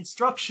fucking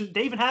instruction.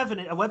 They even have a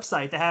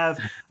website. They have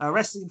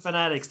Wrestling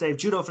Fanatics. They have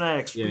Judo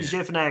Fanatics,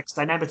 BJJ Fanatics,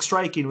 Dynamic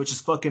Striking, which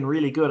is fucking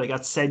really good. I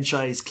got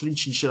Senshai's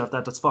clinching shit off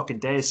that. That's fucking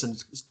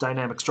decent.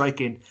 Dynamic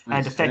Striking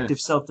and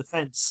effective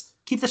self-defense.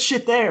 Keep that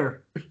shit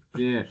there.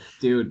 Yeah,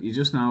 dude, you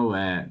just know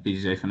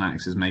BJJ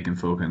Fanatics is making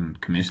fucking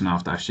commission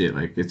off that shit.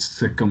 Like, it's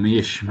a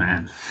commish,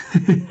 man.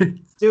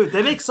 Dude,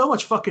 they make so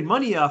much fucking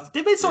money off.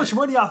 They made so much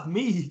money off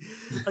me.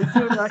 Like,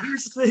 dude,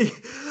 here's the thing,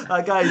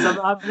 guys.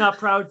 I'm not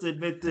proud to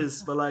admit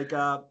this, but like,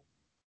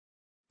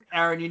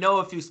 Aaron, you know,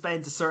 if you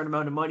spend a certain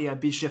amount of money on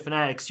BJJ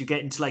Fanatics, you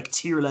get into like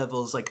tier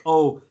levels. Like,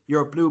 oh,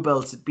 you're a blue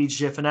belt at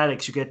BJJ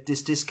Fanatics, you get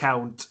this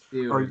discount,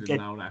 Dude, or I didn't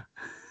know that.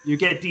 you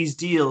get these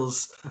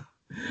deals.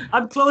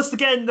 I'm close to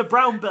getting the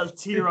brown belt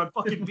tier on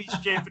fucking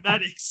BJJ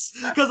Fanatics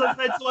because I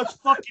spent so much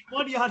fucking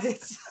money on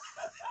it.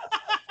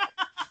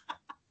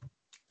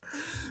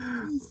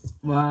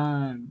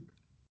 Man,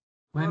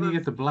 when do you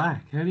get the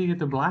black? How do you get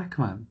the black,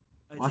 man?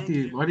 What do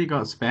you got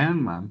to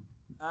spend, man?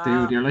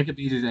 Dude, you're like a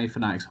BJJ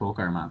Fanatics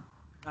hooker, man.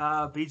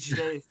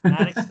 BJJ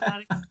Fanatics.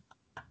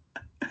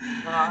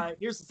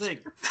 Here's the thing.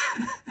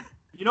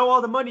 You know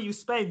all the money you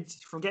spent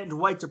from getting to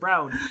white to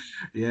brown?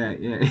 Yeah.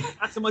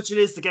 That's how much it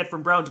is to get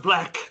from brown to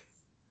black.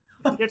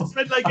 You have to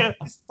spend like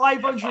 $500.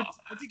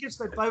 I think you've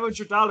spent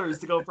 $500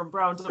 to go from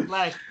brown to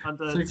black. On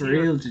the it's like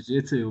tier. real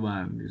jiu-jitsu,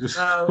 man. You just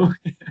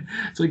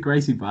it's like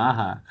Gracie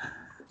Baja.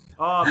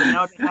 Oh, but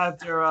now they have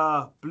their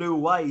blue,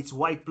 white,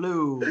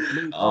 blue.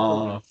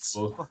 Oh,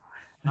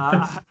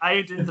 I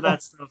ain't into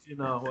that stuff, you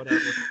know.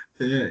 Whatever.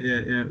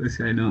 Yeah. This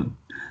guy know.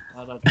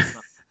 But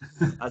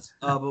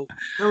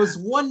there was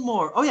one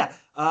more. Oh yeah,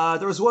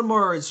 there was one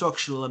more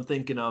instructional I'm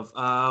thinking of.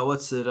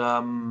 What's it?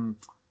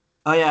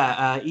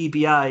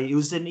 EBI. It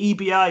was an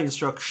EBI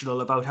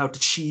instructional about how to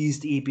cheese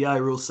the EBI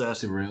rule set.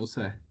 The rule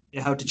set.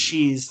 Yeah, how to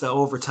cheese the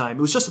overtime.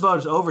 It was just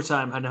about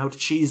overtime and how to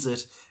cheese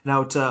it and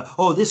how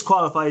to. This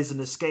qualifies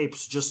an escape,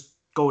 so just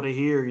go to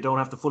here. You don't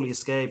have to fully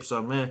escape.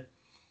 So meh.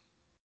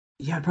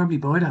 Yeah, I'd probably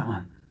buy that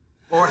one.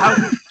 Or how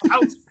to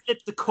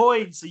flip the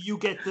coin so you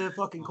get the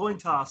fucking coin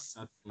toss.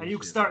 And you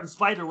can start in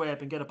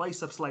spiderweb and get a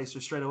bicep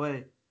slicer straight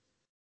away.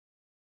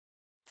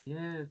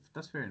 Yeah,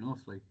 that's fair enough.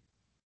 Like,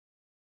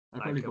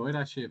 I'd probably buy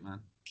that shit, man.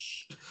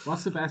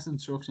 What's the best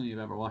instruction you've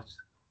ever watched?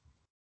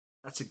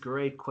 That's a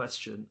great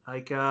question.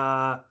 Like,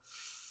 one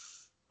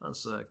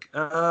sec.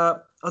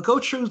 I'll go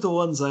through the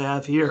ones I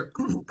have here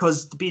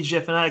because the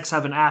BJJ Fanatics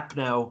have an app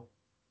now.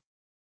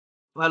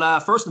 Well,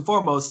 first and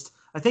foremost,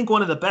 I think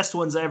one of the best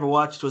ones I ever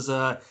watched was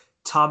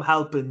Tom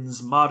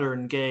Halpin's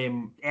modern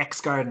game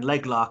X-Guard and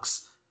Leg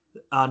Locks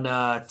on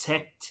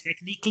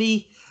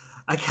Technically.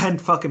 I can't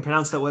fucking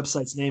pronounce that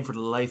website's name for the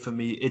life of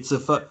me. It's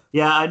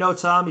yeah, I know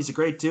Tom. He's a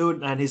great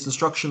dude, and his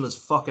instructional is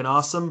fucking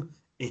awesome.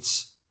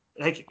 It's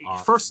like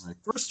awesome.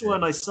 First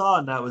one I saw,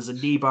 and that was a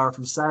knee bar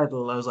from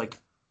Saddle. I was like,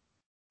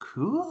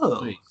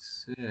 cool.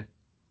 Nice.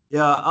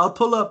 Yeah, I'll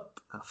pull up.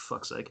 Oh,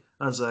 fuck's sake!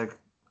 I was like,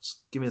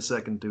 just give me a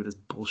second, to do this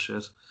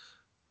bullshit.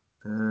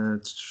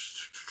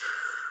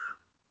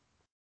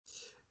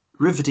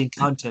 Riveting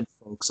content,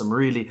 folks. I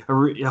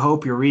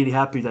hope you're really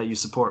happy that you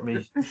support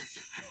me.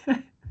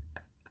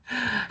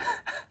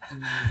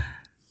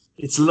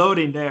 It's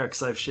loading there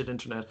because I have shit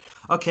internet.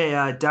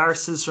 Okay,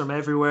 Darces from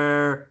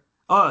everywhere.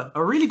 Oh,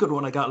 a really good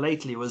one I got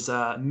lately was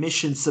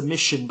Mission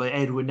Submission by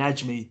Edwin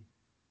Najmi.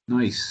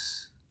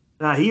 Nice.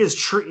 He is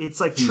it's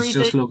like he's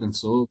just looking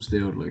subs,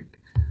 dude. Like,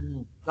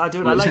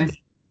 dude, I like it.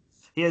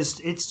 He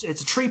has it's a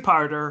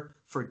 3-parter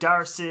for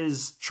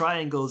Darces,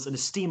 triangles, and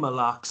Estima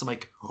locks. I'm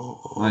like,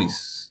 oh,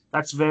 nice.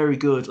 That's very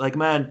good. Like,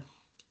 man,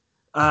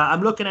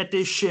 I'm looking at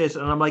this shit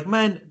and I'm like,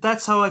 man,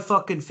 that's how I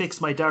fucking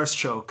fix my Darce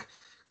choke.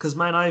 Because,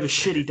 man, I have a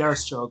shitty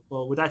Darce choke,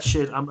 but with that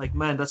shit, I'm like,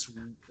 man, that's.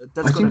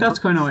 I think that's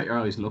kind of what you're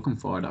always looking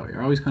for, though.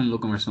 You're always kind of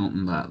looking for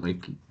something that,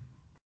 like,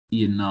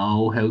 you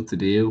know how to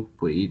do,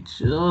 but you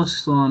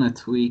just want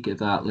to tweak it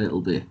that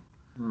little bit.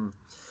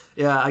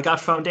 Yeah, I got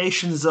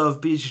Foundations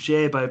of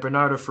BJJ by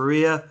Bernardo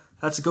Faria.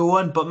 That's a good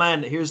one. But,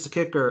 man, here's the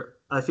kicker.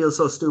 I feel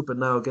so stupid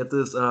now. Get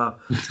this. Oh,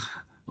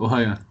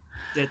 yeah.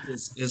 Get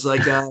this. It's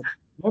like,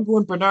 remember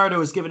when Bernardo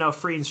was giving out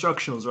free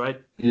instructionals,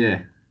 right?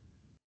 Yeah.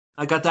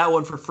 I got that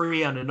one for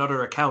free on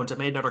another account. I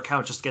made another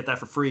account just to get that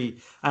for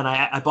free, and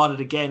I bought it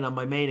again on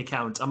my main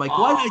account. I'm like,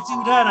 why did I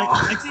do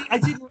that? I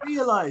didn't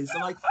realize.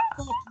 I'm like,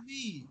 fuck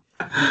me.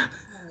 Oh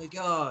my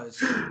god.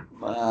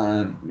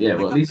 Man, yeah,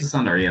 well, at least it's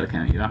on the real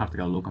account. You don't have to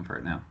go looking for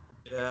it now.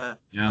 Yeah.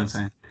 You know what I'm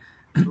saying?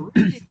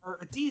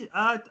 Really,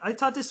 I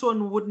thought this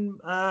one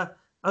wouldn't. I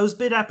was a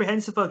bit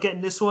apprehensive about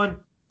getting this one.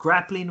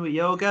 Grappling with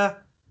yoga.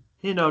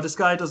 You know, this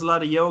guy does a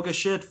lot of yoga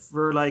shit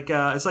for like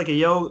it's like a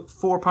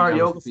 4-part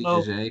yoga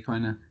flow. BJJ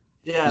kind of.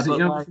 Yeah, is it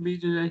yoga for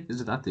BJJ?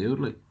 Is it that dude?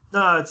 Like,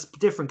 no, it's a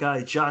different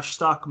guy, Josh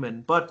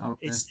Stockman. But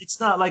it's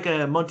not like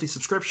a monthly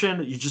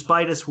subscription. You just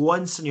buy this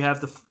once, and you have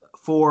the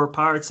 4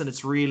 parts, and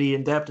it's really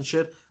in depth and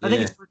shit. I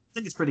think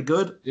it's pretty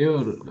good.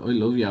 Dude, I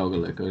love yoga.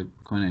 Like,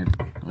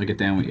 I get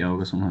down with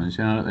yoga sometimes.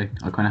 You know, like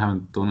I kind of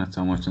haven't done it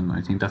so much, and I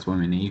think that's why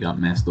my knee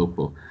got messed up.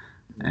 But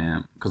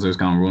because I was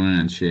going running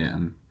and shit,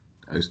 and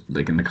I was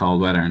like in the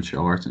cold weather and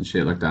shorts and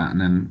shit like that,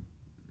 and then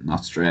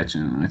not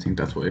stretching, and I think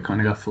that's why I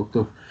kind of got fucked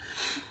up.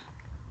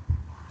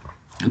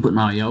 But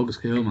no, yoga's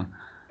cool, man.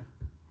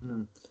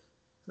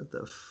 What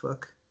the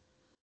fuck?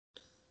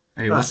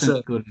 Are you watching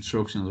good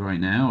instructions right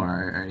now, or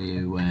are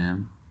you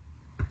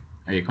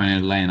kind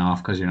of laying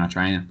off because you're not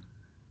training?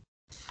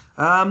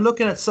 I'm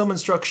looking at some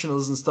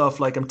instructionals and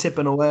stuff, like I'm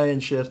tipping away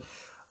and shit.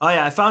 Oh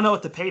yeah, I found out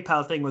what the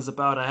PayPal thing was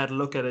about. I had to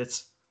look at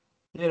it.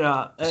 You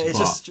know, it's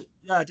Spot. just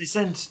yeah, they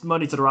send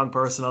money to the wrong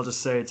person. I'll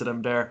just say it to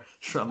them there.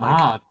 Sure, I'm like,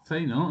 Ah,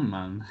 say nothing,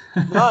 man.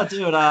 no,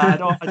 dude, I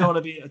don't want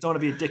to be, I don't want to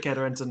be a dickhead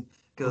or anything, Fuck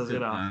because it,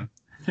 man.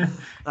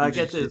 I You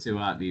get this. jiu-jitsu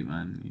athlete,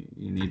 man.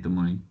 You need the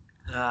money.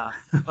 Uh,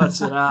 what's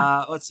it?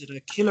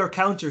 A Killer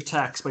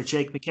Counterattacks by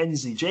Jake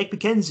McKenzie. Jake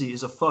McKenzie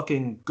is a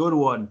fucking good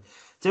one.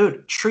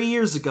 Dude, 3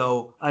 years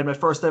ago, I had my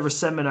first ever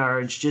seminar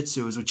in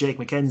jiu-jitsu. It was with Jake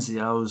McKenzie.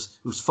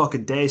 It was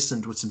fucking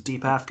decent with some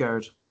deep half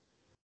guard.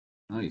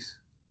 Nice.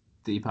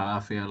 Deep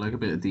half, yeah, I like a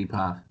bit of deep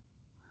half.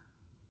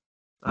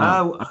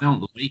 Well, I Uh,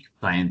 don't like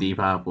playing deep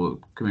half, but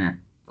come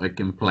here. I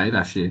can play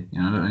that shit,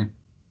 you know what I mean?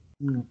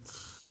 hmm.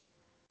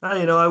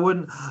 I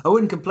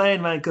wouldn't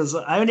complain, man, because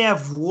I only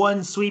have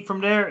one sweep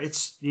from there.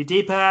 It's you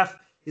deep half,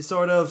 you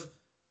sort of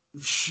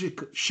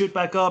shoot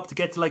back up to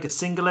get to like a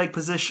single leg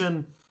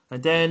position,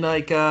 and then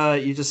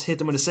you just hit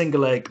them with a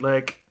single leg.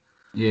 Like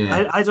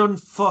Yeah. I don't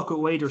fuck with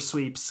waiter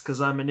sweeps because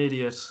I'm an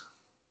idiot.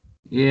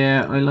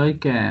 Yeah, I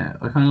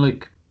kinda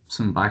like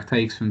some back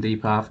takes from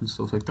deep half and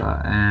stuff like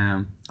that.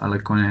 I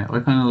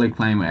kinda like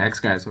playing with X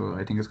guys, so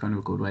I think it's kind of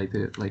a good way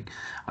to like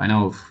I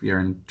know if you're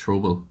in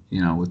trouble,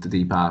 you know, with the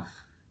deep half,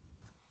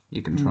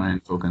 you can Hmm. try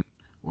and fucking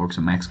work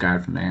some X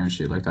guard from there and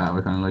shit like that.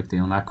 I kinda like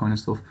doing that kind of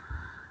stuff.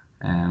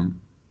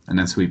 Um and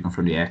then sweeping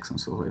for the X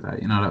and stuff like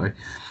that, you know that way.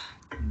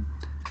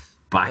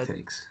 Back Uh,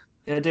 takes.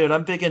 yeah, dude,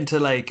 I'm big into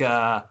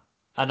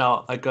I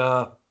know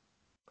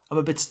I'm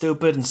a bit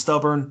stupid and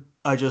stubborn.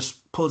 I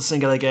just pull the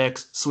single leg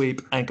X,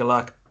 sweep, ankle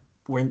lock,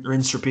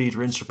 rinse, repeat,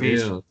 rinse, repeat.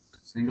 Ew,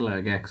 single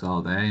leg X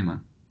all day,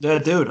 man. Yeah,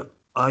 dude.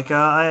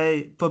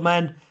 But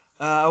man,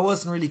 I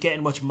wasn't really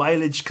getting much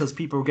mileage because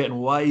people were getting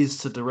wise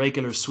to the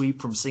regular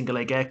sweep from single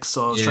leg X,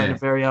 so I was trying to Yeah.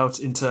 vary out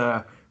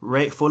into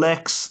full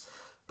X.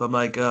 But I'm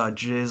like, oh,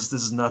 jizz,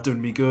 this is not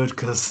doing me good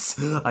because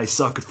I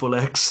suck at full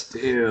X.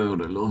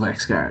 Dude, I love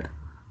X guard.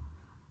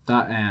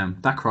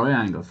 That cry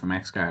angle from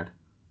X guard.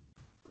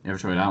 You ever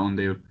try that one,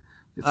 dude?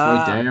 It's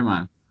right Uh, there,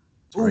 man.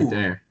 It's right ooh,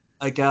 there.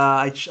 I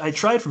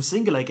tried from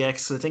single leg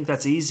X. I think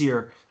that's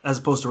easier as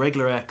opposed to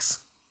regular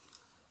X.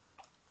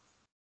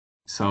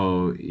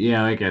 So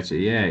yeah, I get you.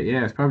 Yeah,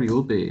 yeah, it probably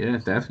would be. Yeah,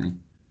 definitely.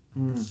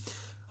 Hmm.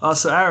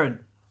 Also,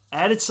 Aaron, I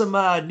added some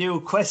new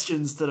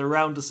questions that are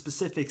around the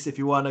specifics if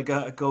you want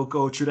to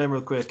go through them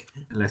real quick.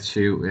 Let's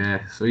shoot.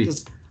 Yeah,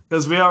 sweet.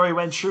 Because we already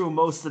went through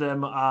most of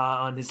them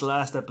on his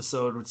last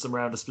episode with some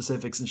round of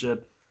specifics and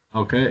shit.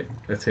 Okay,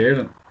 let's hear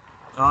them.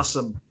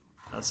 Awesome.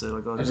 That's it. I'll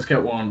I go. just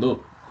get warmed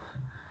up.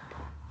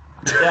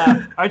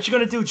 Yeah. Aren't you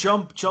gonna do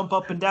jump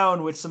up and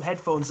down with some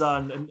headphones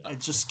on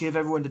and just give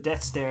everyone the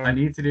death I stare?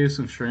 need to do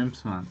some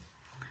shrimps, man.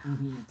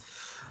 Hmm.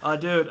 Oh,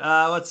 dude.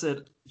 What's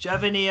it? Do you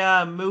have any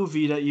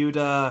movie that you'd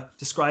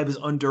describe as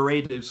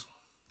underrated?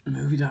 A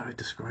movie that I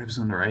describe as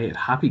underrated.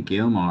 Happy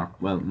Gilmore.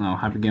 Well, no,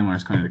 Happy Gilmore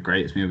is kind of the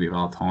greatest movie of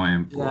all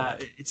time, but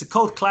Yeah, it's a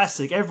cult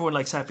classic. Everyone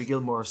likes Happy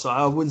Gilmore, so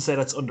I wouldn't say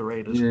that's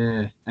underrated.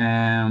 yeah.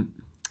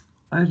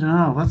 I don't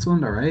know. What's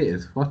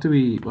underrated? What do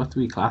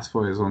we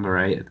classify as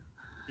underrated?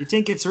 You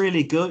think it's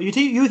really good? You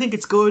think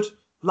it's good?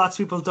 Lots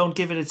of people don't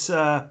give it its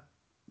fair Up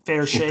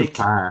to shake.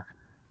 par.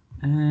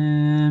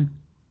 Um,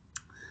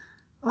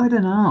 I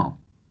don't know.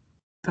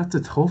 That's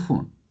a tough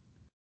one.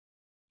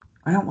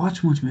 I don't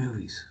watch much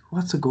movies.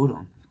 What's a good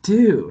one?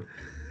 Dude.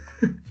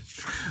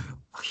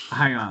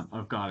 Hang on,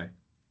 I've got it.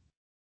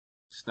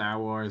 Star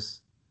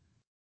Wars,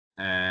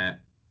 uh,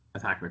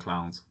 Attack of the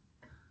Clones.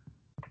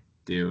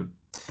 Dude.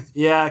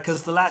 Yeah,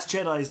 because The Last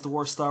Jedi is the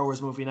worst Star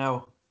Wars movie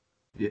now.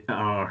 Yeah,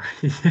 oh,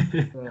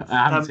 Yeah.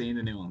 I haven't seen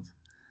the new ones.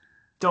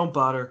 Don't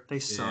bother. They Yeah,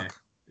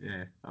 suck.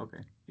 yeah, okay.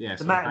 Yeah, The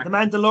so Man, the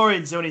Attack,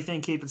 Mandalorian's the only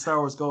thing keeping Star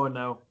Wars going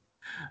now,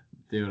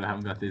 dude, I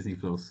haven't got Disney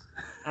Plus.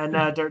 and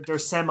they're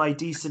semi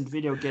decent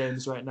video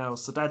games right now.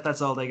 So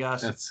that's all they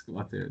got. That's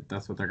what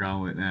they're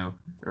going with now.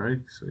 Right,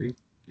 sweet.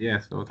 Yeah,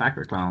 so Attack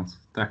of the Clowns.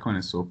 That kind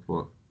of sucked,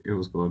 but it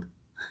was good.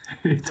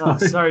 I Oh,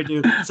 thought sorry,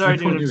 dude. I Sorry,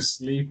 dude. thought you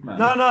asleep, No,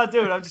 man. no,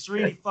 dude. I'm just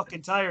really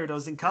fucking tired. I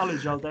was in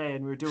college all day,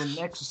 and we were doing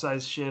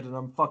exercise shit, and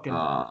I'm fucking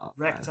Oh,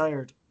 wrecked man.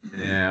 tired.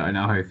 Yeah, I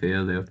know how I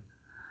feel, dude.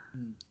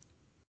 Hmm.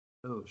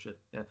 Oh shit.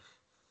 Yeah.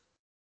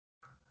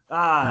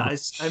 Ah, I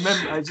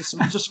remember. I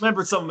just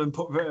remembered something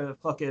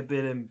fucking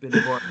bit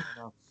important.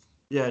 You know.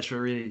 Yeah, I should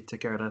really take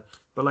care of that.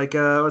 But like,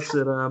 what's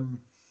it?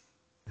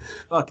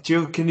 Fuck,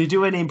 can you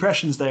do any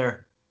impressions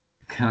there?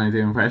 Can I do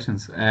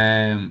impressions?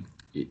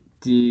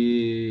 Do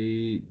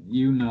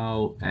you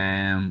know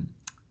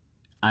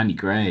Andy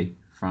Gray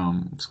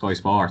from Sky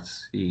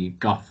Sports? He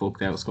got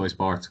fucked out of Sky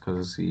Sports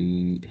because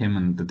him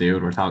and the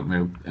dude were talking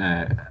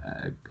about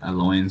a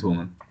Lions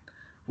woman.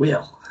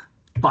 Will,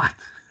 but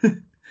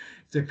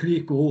it's a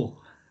clear goal.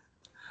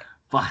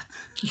 But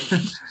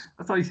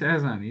that's all he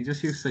says, man. He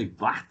just used to say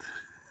but.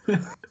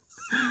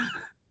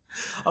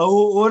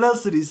 Oh, what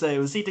else did he say?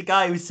 Was he the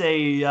guy who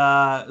say?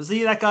 Was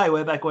he that guy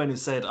way back when who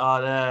said,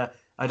 "Oh,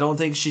 I don't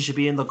think she should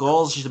be in the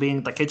goals. She should be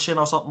in the kitchen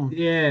or something."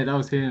 Yeah, that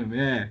was him.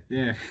 Yeah,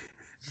 yeah.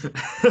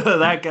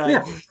 That guy.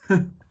 Yeah.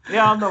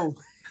 Yeah, I know.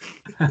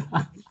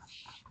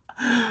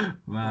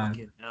 Man.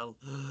 Fucking hell.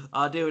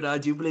 Dude,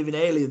 do you believe in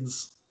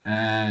aliens?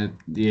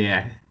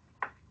 Yeah,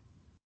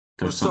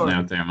 There's something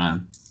out there,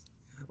 man.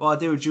 Well,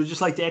 dude, you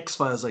just like the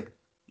X-Files, like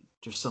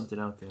there's something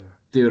out there.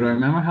 Dude, I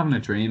remember having a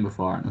dream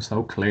before, and it was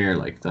so clear,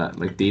 like that,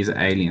 like these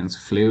aliens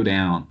flew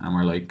down and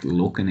were like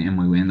looking in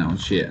my window and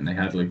shit, and they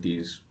had like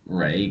these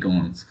ray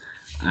guns,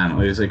 and I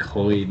was like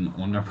hiding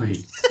under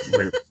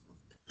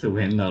the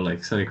window,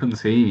 like so they couldn't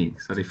see me.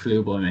 So they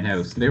flew by my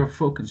house. They were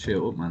fucking shit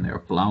up, man. They were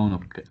blowing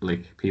up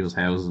like people's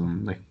houses,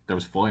 and like there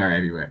was fire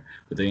everywhere,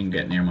 but they didn't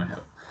get near my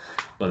house.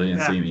 But they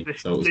didn't see me,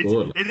 so it was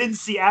good. They didn't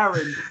see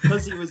Aaron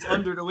because he was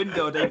under the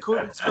window. They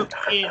couldn't look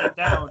in and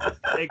down.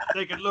 They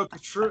could look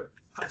through.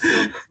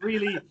 Some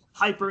really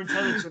hyper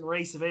intelligent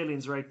race of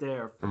aliens right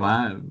there.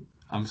 Man,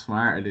 I'm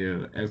smarter,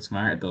 dude.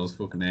 Outsmarted those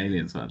fucking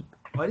aliens, man.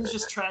 Why didn't you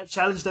just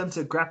challenge them to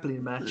a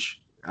grappling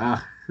match?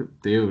 Ah,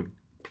 dude.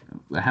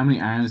 How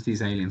many arms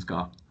these aliens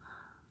got?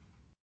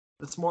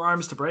 That's more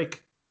arms to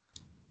break.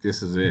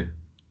 This is it.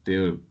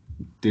 Dude,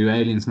 do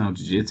aliens know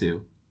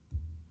jiu-jitsu?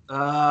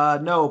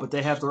 No, but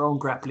they have their own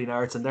grappling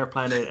arts and their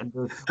planet, and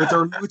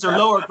with their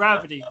lower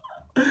gravity.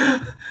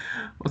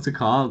 What's it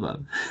called,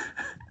 man?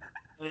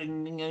 I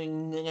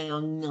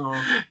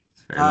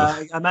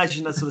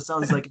imagine that's what it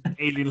sounds like in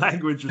alien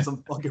language or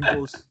some fucking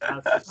bullshit.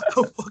 I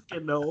don't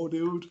fucking know,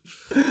 dude.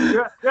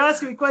 You're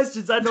asking me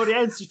questions I know the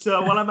answer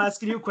to, while I'm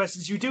asking you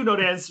questions you do know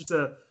the answer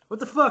to. What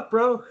the fuck,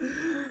 bro?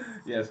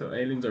 Yeah, so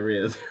aliens are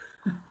real.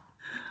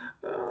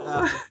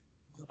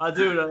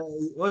 Dude,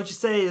 what would you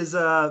say is,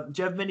 do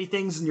you have many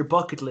things in your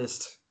bucket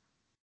list?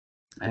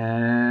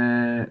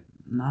 Not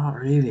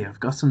really. I've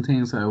got some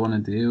things that I want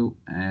to do.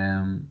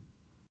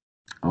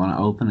 I want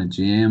to open a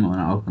gym. I want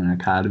to open an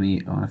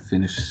academy. I want to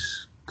finish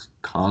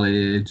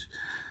college.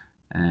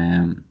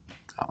 I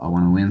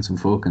want to win some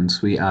fucking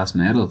sweet ass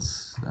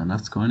medals, and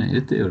that's kind of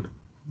it, dude.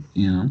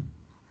 You know.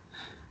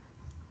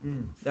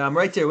 Yeah, I'm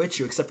right there with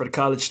you, except for the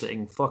college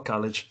thing. Fuck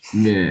college.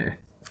 Yeah.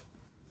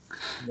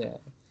 Yeah.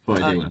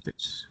 But I do want to,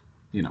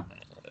 you know.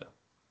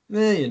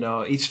 Yeah, you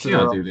know, each to You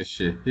their don't own. do this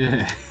shit.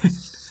 Yeah.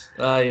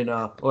 You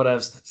know,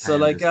 whatever. So,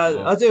 like,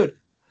 dude.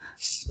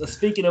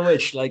 Speaking of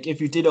which, like,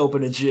 if you did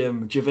open a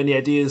gym, do you have any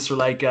ideas for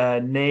like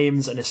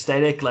names and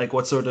aesthetic? Like,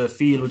 what sort of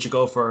feel would you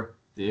go for?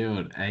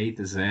 Dude, A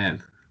to Z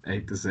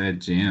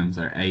gyms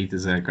or A to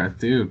Z graft.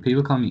 Dude,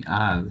 people call me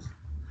Az.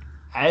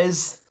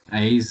 As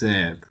AZ.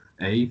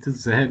 A to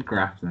Z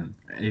grappling.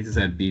 A to Z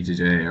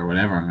BJJ or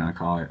whatever I'm gonna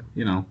call it.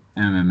 You know,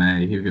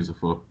 MMA. Who gives a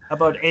fuck? How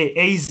about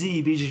AZ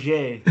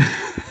BJJ?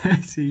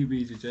 AZ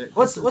BJJ.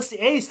 What's the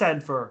A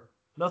stand for?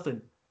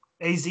 Nothing.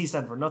 AZ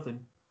stand for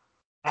nothing.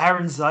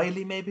 Aaron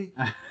Ziley, maybe?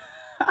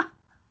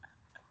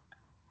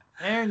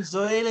 Aaron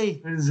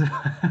Ziley.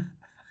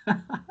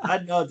 I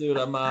know, dude.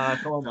 I'm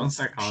come on. Don't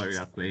start calling me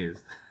that, please.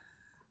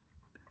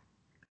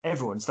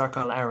 Everyone start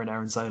calling Aaron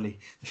Ziley.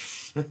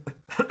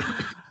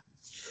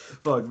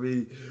 Fuck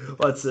me.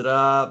 What's it?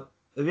 Have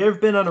you ever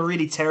been on a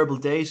really terrible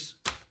date?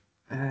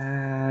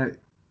 Yeah,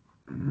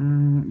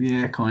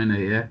 kinda,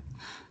 yeah.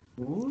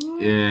 Ooh.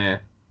 Yeah.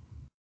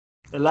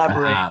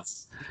 Elaborate.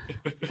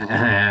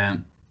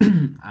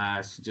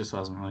 She just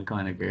wasn't my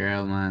kind of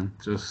girl, man.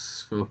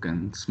 Just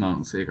fucking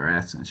smoking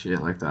cigarettes and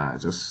shit like that.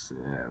 Just,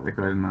 like,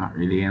 I'm not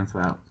really into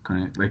that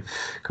kind of, like,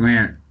 come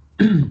here.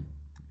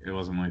 It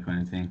wasn't my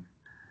kind of thing.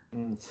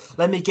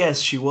 Let me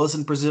guess, she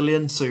wasn't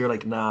Brazilian, so you're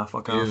like, nah,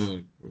 fuck off.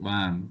 Dude,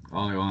 man,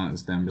 all I want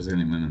is them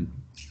Brazilian women.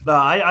 No,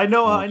 I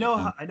know how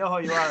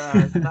you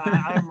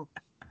are.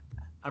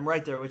 I'm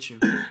right there with you.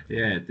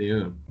 Yeah,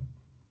 dude.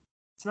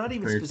 It's not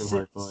even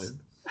Spiritual specific.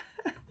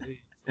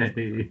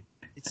 Hey.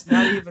 It's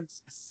not even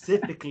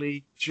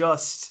specifically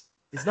just.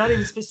 It's not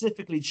even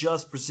specifically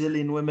just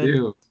Brazilian women.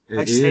 Dude,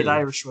 I just hate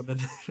Irish women.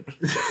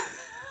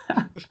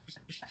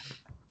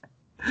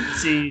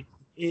 See,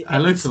 I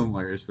like some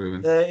Irish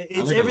women.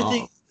 It's like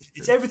everything.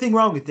 It's everything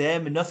wrong with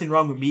them and nothing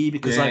wrong with me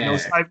because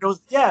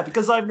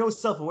because I have no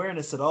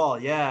self-awareness at all.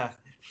 Yeah.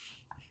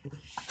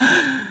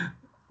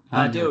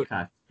 Man, dude.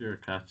 You're a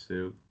cat,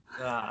 dude.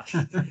 I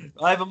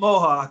have a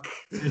mohawk.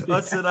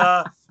 What's it?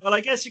 Well,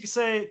 I guess you could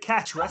say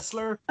catch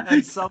wrestler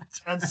and some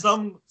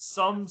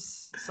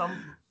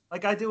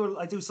like I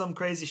do some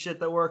crazy shit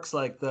that works,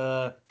 like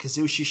the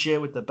Kazushi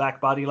shit with the back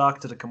body lock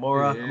to the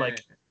Kimura. Yeah. I'm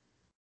like,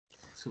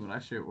 so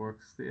that shit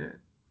works.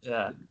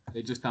 yeah.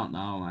 They just don't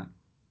know, man.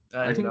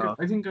 I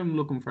think I'm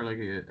looking for like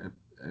a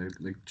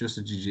like just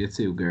a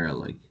jiu-jitsu girl,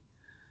 like,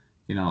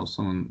 you know,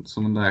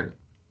 someone that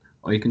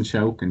I can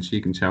choke and she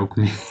can choke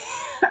me.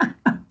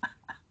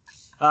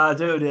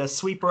 Dude, yeah,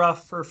 sweep her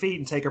off her feet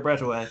and take her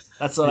breath away.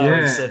 That's what I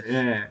would say.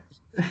 Yeah.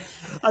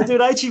 Dude,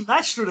 I actually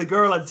matched with a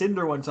girl on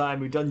Tinder one time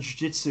who done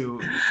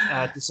jiu-jitsu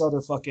at this other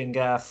fucking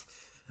gaff.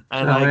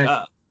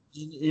 And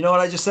you know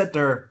what I just said to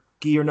her?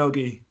 Gi or no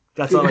gi.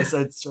 That's all I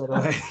said straight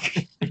away.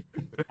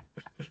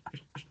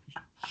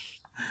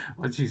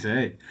 What'd she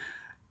say?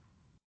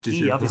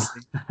 Gi,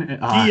 obviously.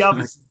 Gi,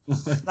 obviously.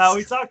 Now,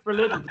 we talked for a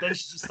little, but then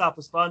she just stopped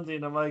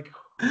responding. I'm like,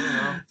 I don't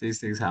know. These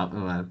things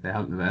happen, man. They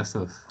happen to the best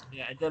of us.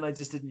 Yeah, and then I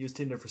just didn't use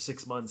Tinder for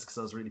 6 months because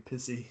I was really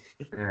pissy.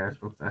 Yeah,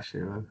 fuck that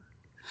shit, man.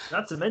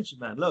 Not to mention,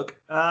 man,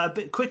 look, a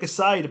bit quick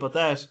aside about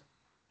that.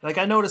 Like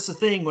I noticed a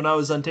thing when I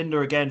was on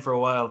Tinder again for a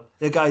while.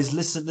 The guys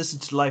listen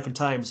to Life and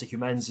Times, like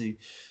Humanity.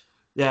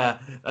 Yeah,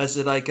 I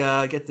said like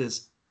get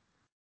this.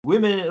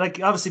 Women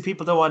like obviously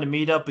people don't want to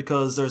meet up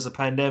because there's a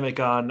pandemic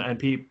on, and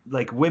people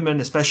like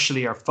women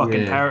especially are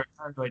fucking Yeah,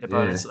 paranoid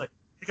about it. yeah, So, like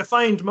I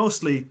find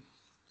mostly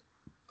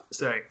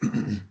sorry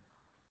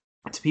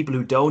to people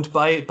who don't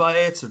buy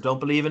it or don't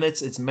believe in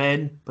it, it's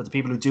men. But the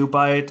people who do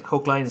buy it,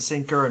 hook, line, and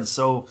sinker, and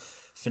so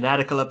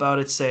fanatical about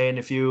it, saying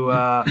if you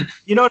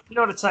you know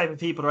the type of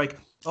people like,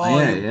 oh, oh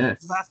yeah, yeah,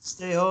 you have to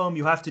stay home,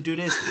 you have to do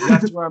this, you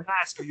have to wear a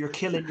mask, or you're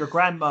killing your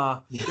grandma,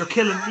 you're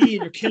killing me,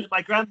 and you're killing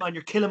my grandma, and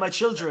you're killing my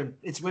children.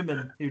 It's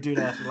women who do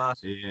that a lot.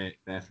 yeah,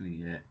 definitely,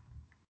 yeah.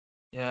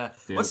 Yeah.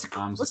 The old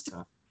moms and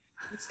stuff.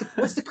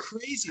 What's the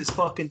craziest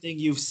fucking thing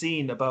you've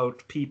seen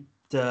about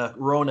the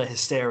Rona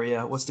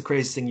hysteria? What's the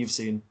craziest thing you've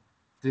seen?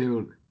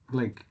 Dude,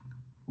 like,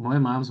 my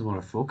mom's a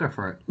motherfucker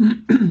for it.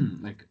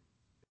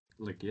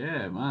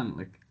 Yeah, man.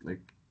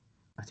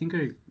 I think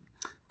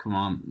come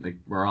on, like,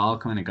 we're all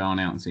kind of going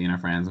out and seeing our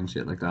friends and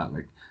shit like that.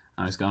 Like,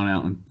 I was going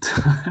out and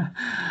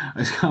I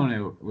was going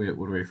out with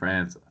my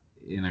friends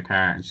in a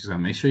car, and she's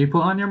going, make sure you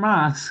put on your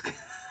mask.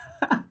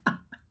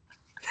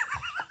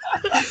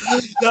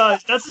 No,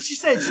 that's what she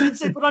said. She didn't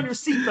say put on your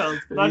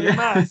seatbelt, put on your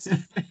mask.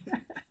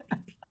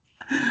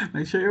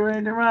 Make sure you're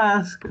wearing your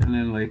mask. And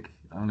then, like,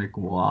 I'm like,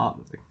 what?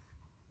 Like,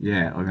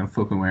 yeah, I'm gonna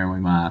fucking wear my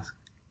mask.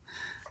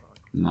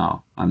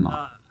 No, I'm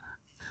not.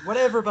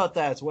 Whatever about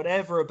that.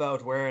 Whatever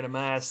about wearing a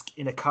mask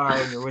in a car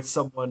when you're with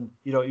someone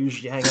you don't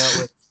usually hang out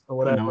with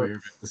or I know what whatever. you're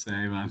about to say,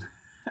 man.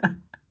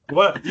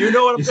 What you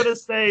know what I'm gonna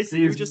say, so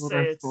you These just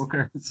say it.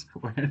 motherfuckers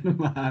wearing a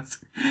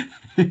mask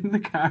in the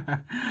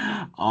car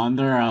on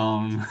their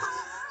own.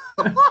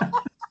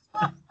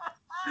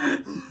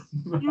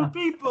 You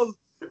people,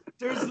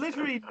 there's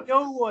literally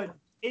no one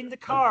in the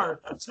car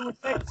to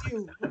infect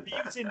you with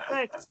you to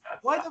infect.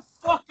 Why the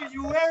fuck are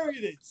you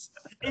wearing it?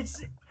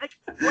 It's like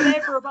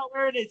whatever about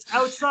wearing it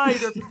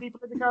outside or if the people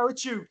in the car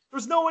with you.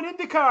 There's no one in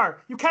the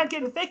car. You can't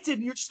get infected,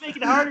 and you're just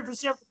making it harder for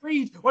yourself to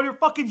breathe while you're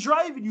fucking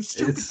driving. You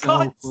stupid It's so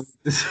cunt. funny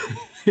to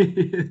see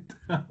it,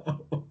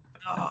 though.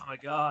 Oh my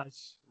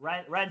gosh,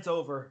 rant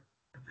over.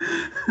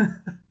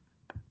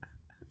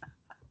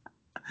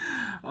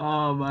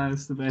 Oh man,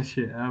 it's the best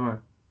shit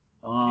ever.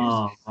 Here's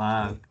Oh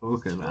man,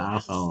 fucking you know,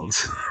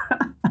 assholes.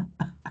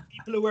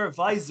 people who wear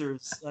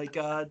visors, like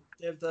they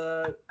have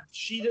the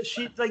sheet,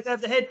 like they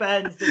have the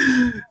headbands.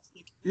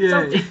 Like, Yeah.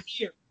 something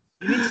here.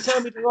 You need to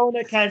tell me the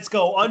Rona can't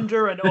go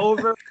under and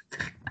over.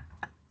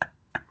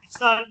 It's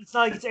not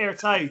like it's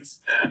airtight.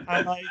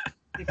 And like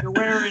if you're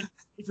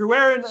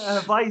wearing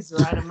a visor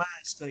and a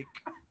mask, like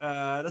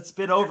that's a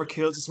bit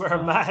overkill. Just wear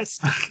a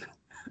mask.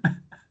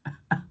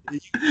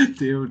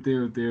 Dude.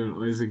 I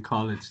was in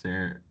college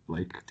there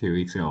like 2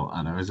 weeks ago,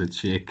 and there was a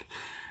chick,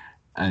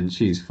 and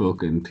she's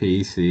fucking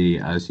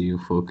PC as you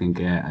fucking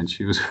get, and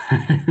she was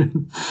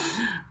wearing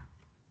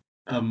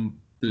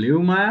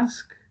blue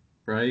mask,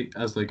 right,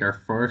 as like our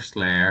first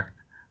layer,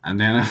 and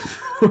then a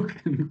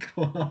fucking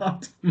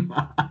cloth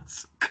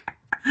mask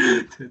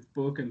to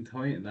fucking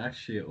tighten that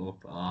shit up.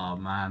 Oh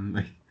man,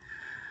 like.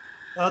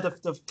 Oh, the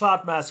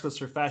cloth mask was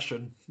for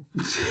fashion.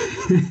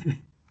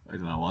 I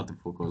don't know what the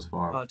fuck it was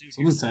for. Oh, dude,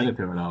 Someone said it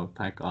to her though,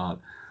 thank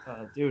God.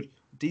 Dude,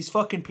 these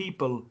fucking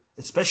people,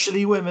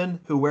 especially women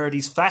who wear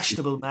these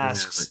fashionable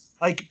masks,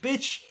 like,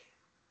 bitch,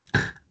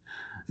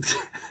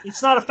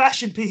 it's not a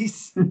fashion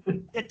piece.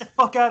 Get the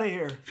fuck out of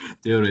here.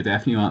 Dude, I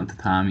definitely want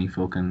the Tommy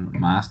fucking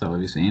mask though.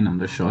 Have you seen them?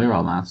 The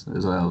Shoyroll masks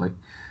as well. Like,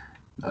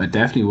 I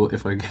definitely would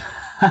if I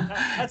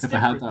That's if I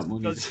had different that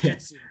money. because Yeah.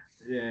 jiu-jitsu.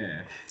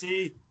 Yeah.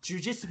 See,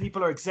 jiu-jitsu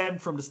people are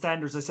exempt from the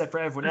standards I set for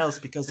everyone else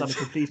because I'm a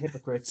complete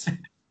hypocrite.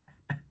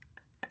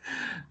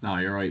 No,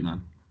 you're right,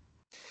 man.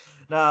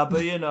 Nah,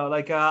 but you know,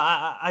 like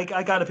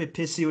I got a bit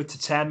pissy with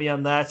Tatami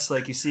on that.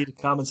 Like you see the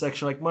comment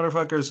section, like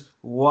motherfuckers,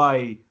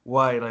 why?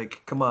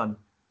 Like, come on,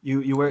 you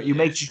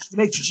make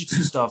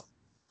jiu-jitsu stuff.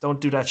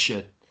 Don't do that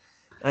shit.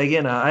 Like,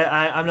 you know,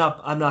 I'm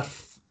not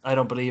I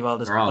don't believe all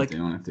this. We're all Like,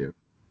 doing it, dude.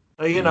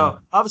 you know,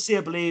 obviously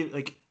I believe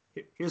like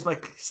here's my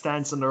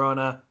stance on the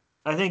Rona.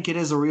 I think it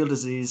is a real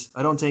disease.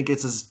 I don't think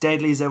it's as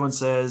deadly as everyone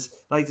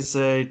says. Like to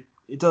say,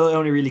 it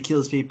only really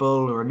kills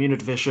people who are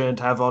immunodeficient,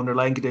 have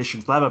underlying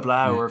conditions, blah blah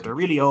blah, or if they're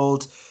really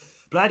old,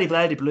 bloody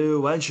bloody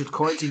blue. Why should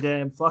quarantine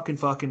them? Fucking.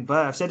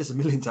 But I've said this a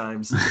million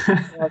times.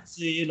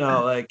 See, you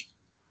know, like,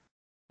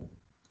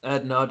 I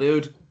don't know,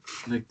 dude.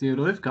 Like, dude,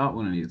 I've got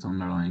one of these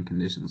underlying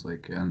conditions,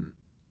 like,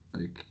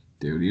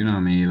 dude, you know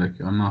me, like,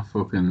 I'm not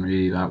fucking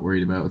really that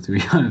worried about it, to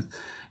be honest.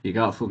 You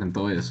got fucking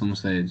die at some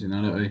stage, you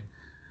know that way?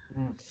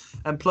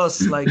 And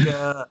plus, like,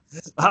 I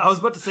was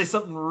about to say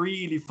something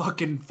really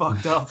fucking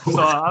fucked up,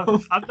 so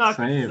I'm not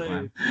Say gonna it, say.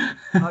 man.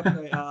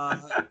 Okay,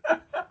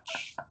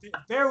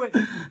 bear with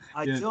me.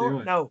 I Yeah, do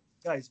don't it. know,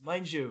 guys.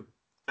 Mind you,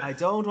 I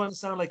don't want to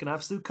sound like an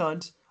absolute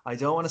cunt. I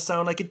don't want to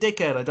sound like a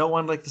dickhead. I don't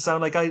want like to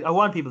sound like I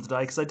want people to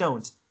die because I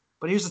don't.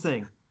 But here's the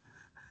thing: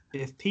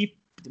 if people,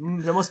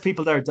 the most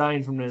people that are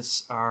dying from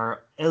this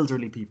are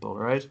elderly people,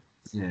 right?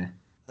 Yeah.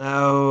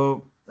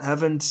 Now,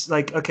 haven't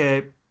like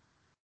okay.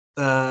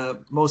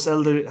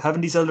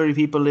 haven't these elderly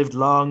people lived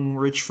long,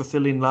 rich,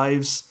 fulfilling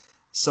lives?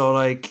 So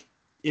like,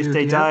 if Dude,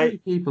 they the die, elderly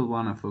people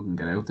want to fucking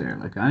get out there.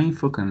 Like, any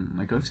fucking,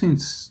 like, I've seen,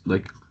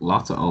 like,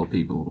 lots of old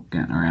people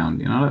getting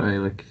around, you know that way?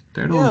 Like,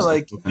 they're the yeah, ones that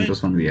like fucking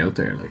just want to be out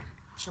there. Like,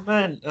 sure,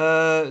 man,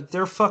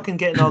 they're fucking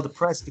getting all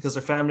depressed because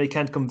their family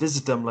can't come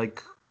visit them.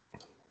 Like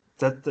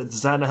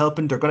does that not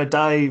helping? They're gonna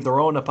die of their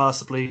own,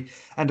 possibly,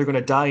 and they're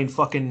gonna die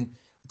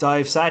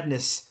of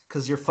sadness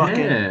because yeah,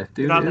 you're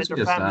dude, not it letting is their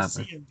just family sad.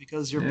 see Like, them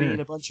because you're yeah. being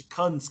a bunch of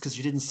cunts because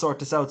you didn't sort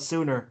this out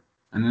sooner.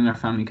 And then their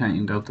family can't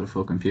even go to the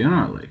fucking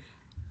funeral. Like,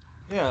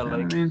 Yeah, you know what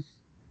I like, mean?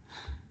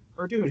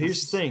 or dude,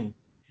 here's the That's, thing.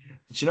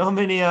 Do you know how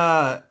many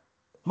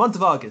month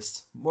of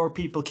August more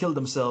people killed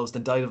themselves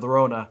than died of the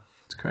Rona?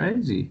 it's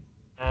crazy.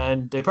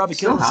 And they probably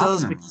It's killed still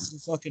themselves happening, because man.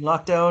 of the fucking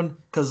lockdown,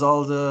 because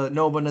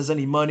no one has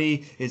any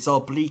money. It's all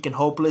bleak and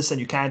hopeless, and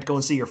you can't go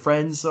and see your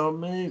friends. So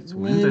It's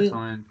winter maybe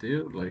time,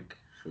 dude. Like,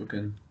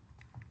 fucking,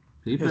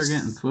 people are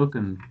getting it's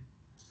fucking,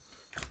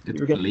 it's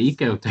you're getting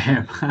bleak out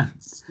there, man.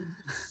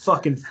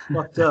 fucking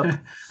fucked up.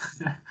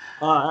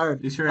 Aaron.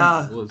 You sure it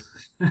was.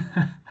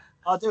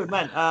 Oh, dude,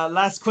 man.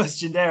 Last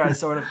question there. I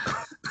sort of,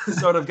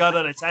 sort of got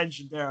on a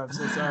tangent there. I'm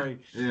so sorry.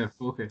 Yeah,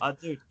 fuck it.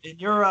 Dude, in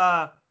your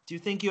do you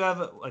think you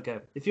have okay?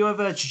 If you have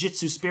a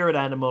jiu-jitsu spirit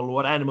animal,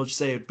 what animal would you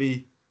say it would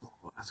be?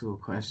 That's a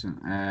good question.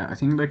 I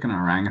think like an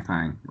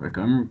orangutan. Like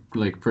I'm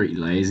like pretty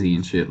lazy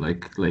and shit.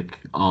 Like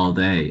all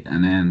day,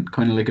 and then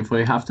kind of like if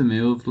I have to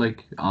move,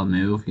 like I'll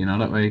move. You know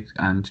that way.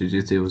 And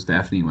jiu-jitsu was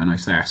definitely when I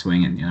start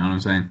swinging. You know what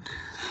I'm saying?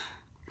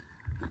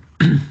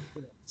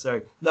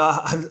 Sorry, no,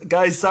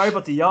 guys. Sorry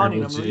about the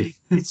yawning. Triple G.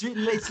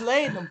 It's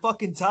late. And I'm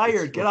fucking It's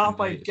tired. fucking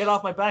late. Get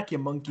off my back, you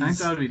Thank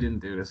monkeys. God we didn't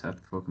do this at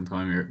the fucking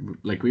time.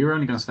 Like we were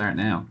only gonna start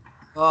now.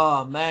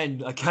 Oh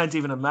man, I can't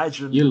even You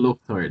imagine.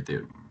 look tired,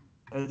 dude.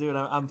 Dude,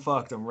 I'm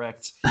fucked. I'm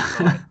wrecked.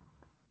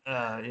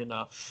 So, you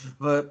know,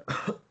 but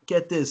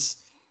get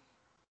this.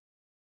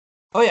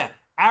 Oh yeah,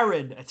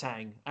 Aaron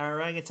Atang,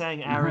 orangutan,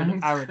 Right?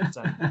 Aaron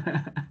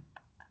Atang.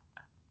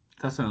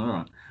 That's another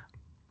one,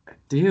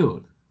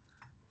 dude.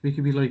 We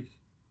could be like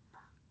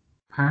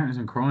partners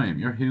in crime.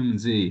 You're human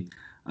Z.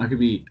 I could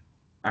be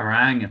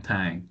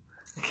orangutan.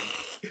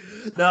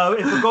 No,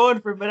 if we're going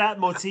for that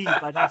motif,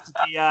 I'd have to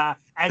be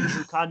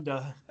Andrew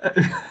Conda.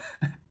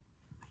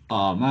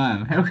 Oh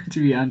man, how could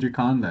you be Andrew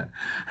Conda?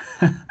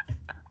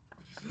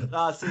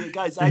 See,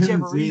 guys, I actually have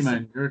Human a Z,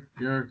 reason. man.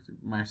 You're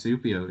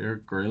marsupial. You're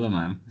gorilla,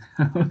 man.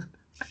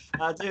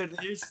 Dude,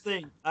 here's the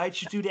thing. I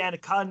should do the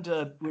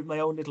anaconda with my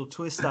own little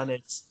twist on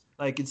it.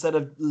 Like instead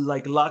of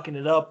like locking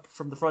it up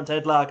from the front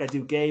headlock, I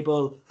do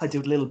gable. I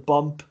do a little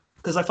bump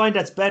because I find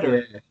that's Yeah.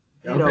 better.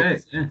 You know, Okay.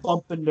 Yeah.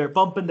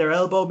 bumping their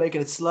elbow,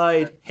 making it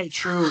slide, head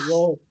through,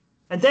 roll,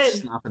 and then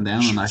Snapping down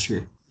on shoot, that shoot.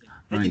 shit.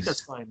 I think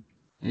that's Nice. fine.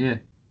 Yeah.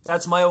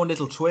 That's my own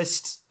little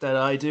twist that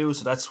I do,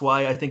 so that's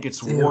why I think it's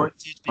Dude,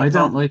 warranted to be I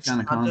don't called like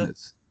anaconda.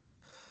 anacondas.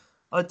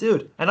 Oh,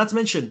 dude, and not to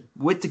mention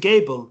with the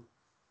gable,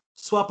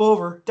 swap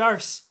over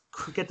Darce,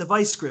 get the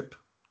vice grip,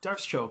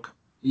 Darce choke,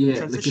 Yeah, like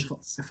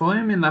transitions. if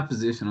I'm in that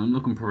position, I'm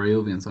looking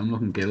Peruvians, I'm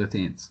looking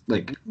guillotines.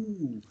 Like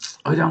Ooh.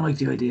 I don't like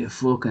the idea of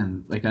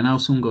fucking like I know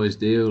some guys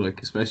do,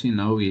 like especially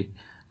Nogi,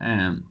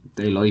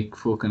 they like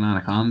fucking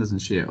anacondas and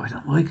shit. I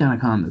don't like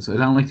anacondas. I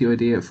don't like the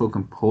idea of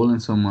fucking pulling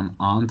someone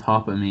on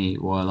top of me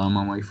while I'm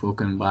on my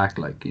fucking back,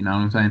 like you know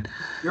what I'm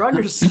You're on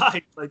your saying?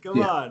 side, like come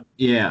Yeah. on.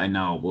 Yeah, I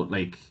know, but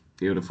like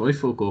dude, if I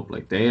fuck up,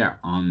 like they are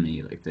on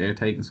me, like they're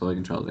taking side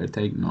control, they're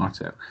taking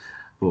north out.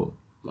 But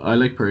I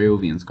like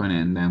Peruvians kind of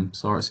in them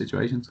sort of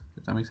situations,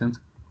 if that makes sense.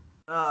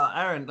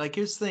 Aaron, like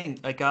here's the thing,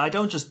 like I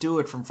don't just do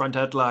it from front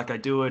headlock, I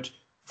do it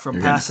from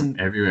You're getting it from passing.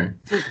 everywhere.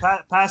 Dude,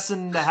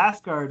 passing the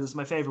half guard is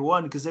my favorite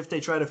one because if they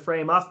try to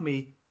frame off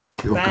me,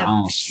 You're bam.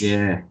 gone.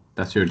 Yeah,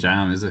 that's your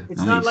jam, is it?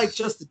 It's not like Nice.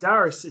 just the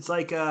Darce. It's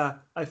like I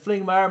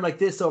fling my arm like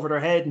this over their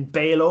head and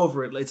bail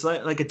over it. It's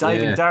like a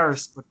diving Yeah,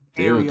 Darce, but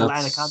dude, aerial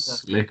that's anaconda.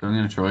 slick. I'm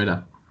gonna try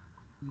that.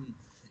 Hmm.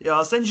 Yeah,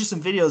 I'll send you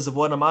some videos of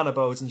what I'm on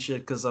about and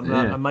shit because I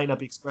Yeah. might not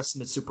be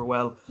expressing it super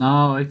well.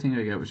 No, I think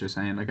I get what you're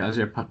saying. Like as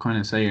you're kind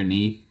of say your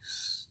knee,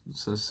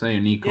 so say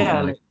your knee cutting,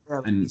 Yeah, like,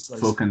 like and these guys.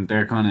 fucking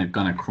they're kind of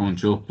gonna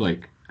crunch up,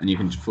 like, and you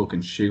can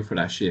fucking shoot for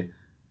that shit.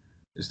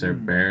 Is their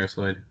Hmm. bare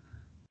side?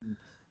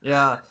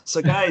 Yeah.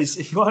 So guys,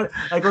 if you want,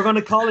 like, we're going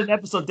to call it an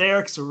episode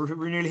there because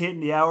we're nearly hitting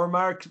the hour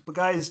mark. But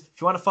guys, if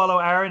you want to follow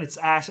Aaron, it's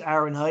at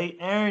Aaron Height,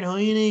 Aaron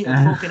Heine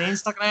on fucking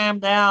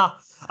Instagram now.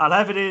 I'll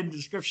have it in the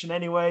description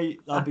anyway.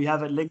 I'll be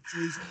having linked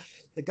to.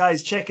 The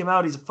guys, check him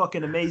out. He's a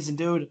fucking amazing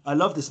dude. I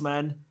love this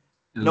man.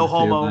 No Love too,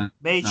 homo, man. No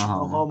major no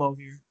homo. homo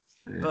here,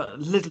 Yeah. but a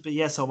little bit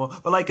yes homo.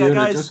 But like, Dude,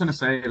 I just guys, want to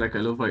say, like, I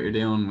love what you're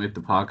doing with the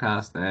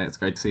podcast. It's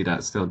great to see that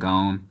it's still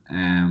going.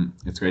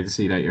 It's great to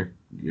see that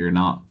you're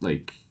not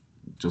like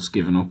just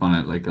giving up on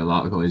it like a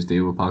lot of guys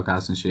do with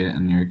podcasts and shit.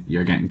 And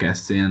you're getting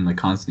guests in, like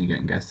constantly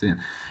getting guests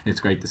in. It's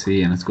great to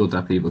see, and it's good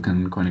that people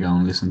can kind of go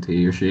and listen to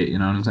your shit. You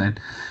know what I'm saying?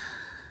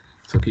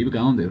 So keep it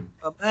going, dude.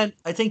 Man,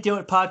 I think the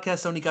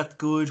podcast only got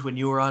good when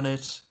you were on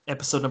it.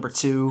 Episode number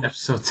 2.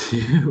 Episode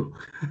 2.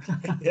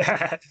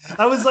 Yeah,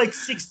 that was like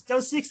that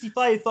was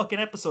 65 fucking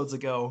episodes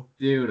ago.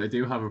 Dude, I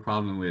do have a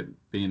problem with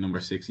being number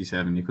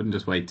 67. You couldn't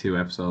just wait 2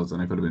 episodes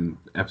and I could have been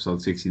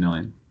episode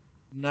 69.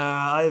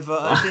 Nah,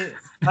 I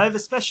have a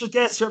special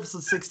guest for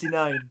episode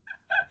 69.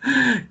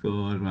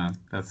 Good, man.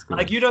 That's good.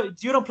 Like you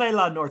don't play a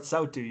lot of North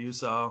South, do you?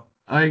 So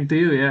I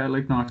do, yeah. I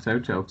like North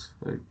South jokes.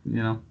 Like,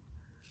 you know,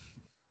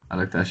 I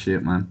like that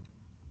shit, man.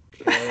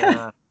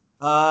 yeah.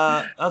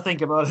 I'll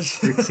think about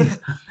it.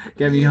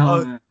 Get me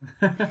home.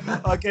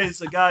 Okay,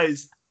 so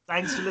guys,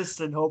 thanks for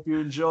listening. Hope you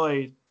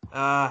enjoyed.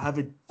 Have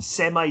a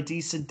semi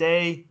decent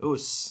day.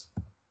 Us.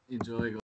 Enjoy.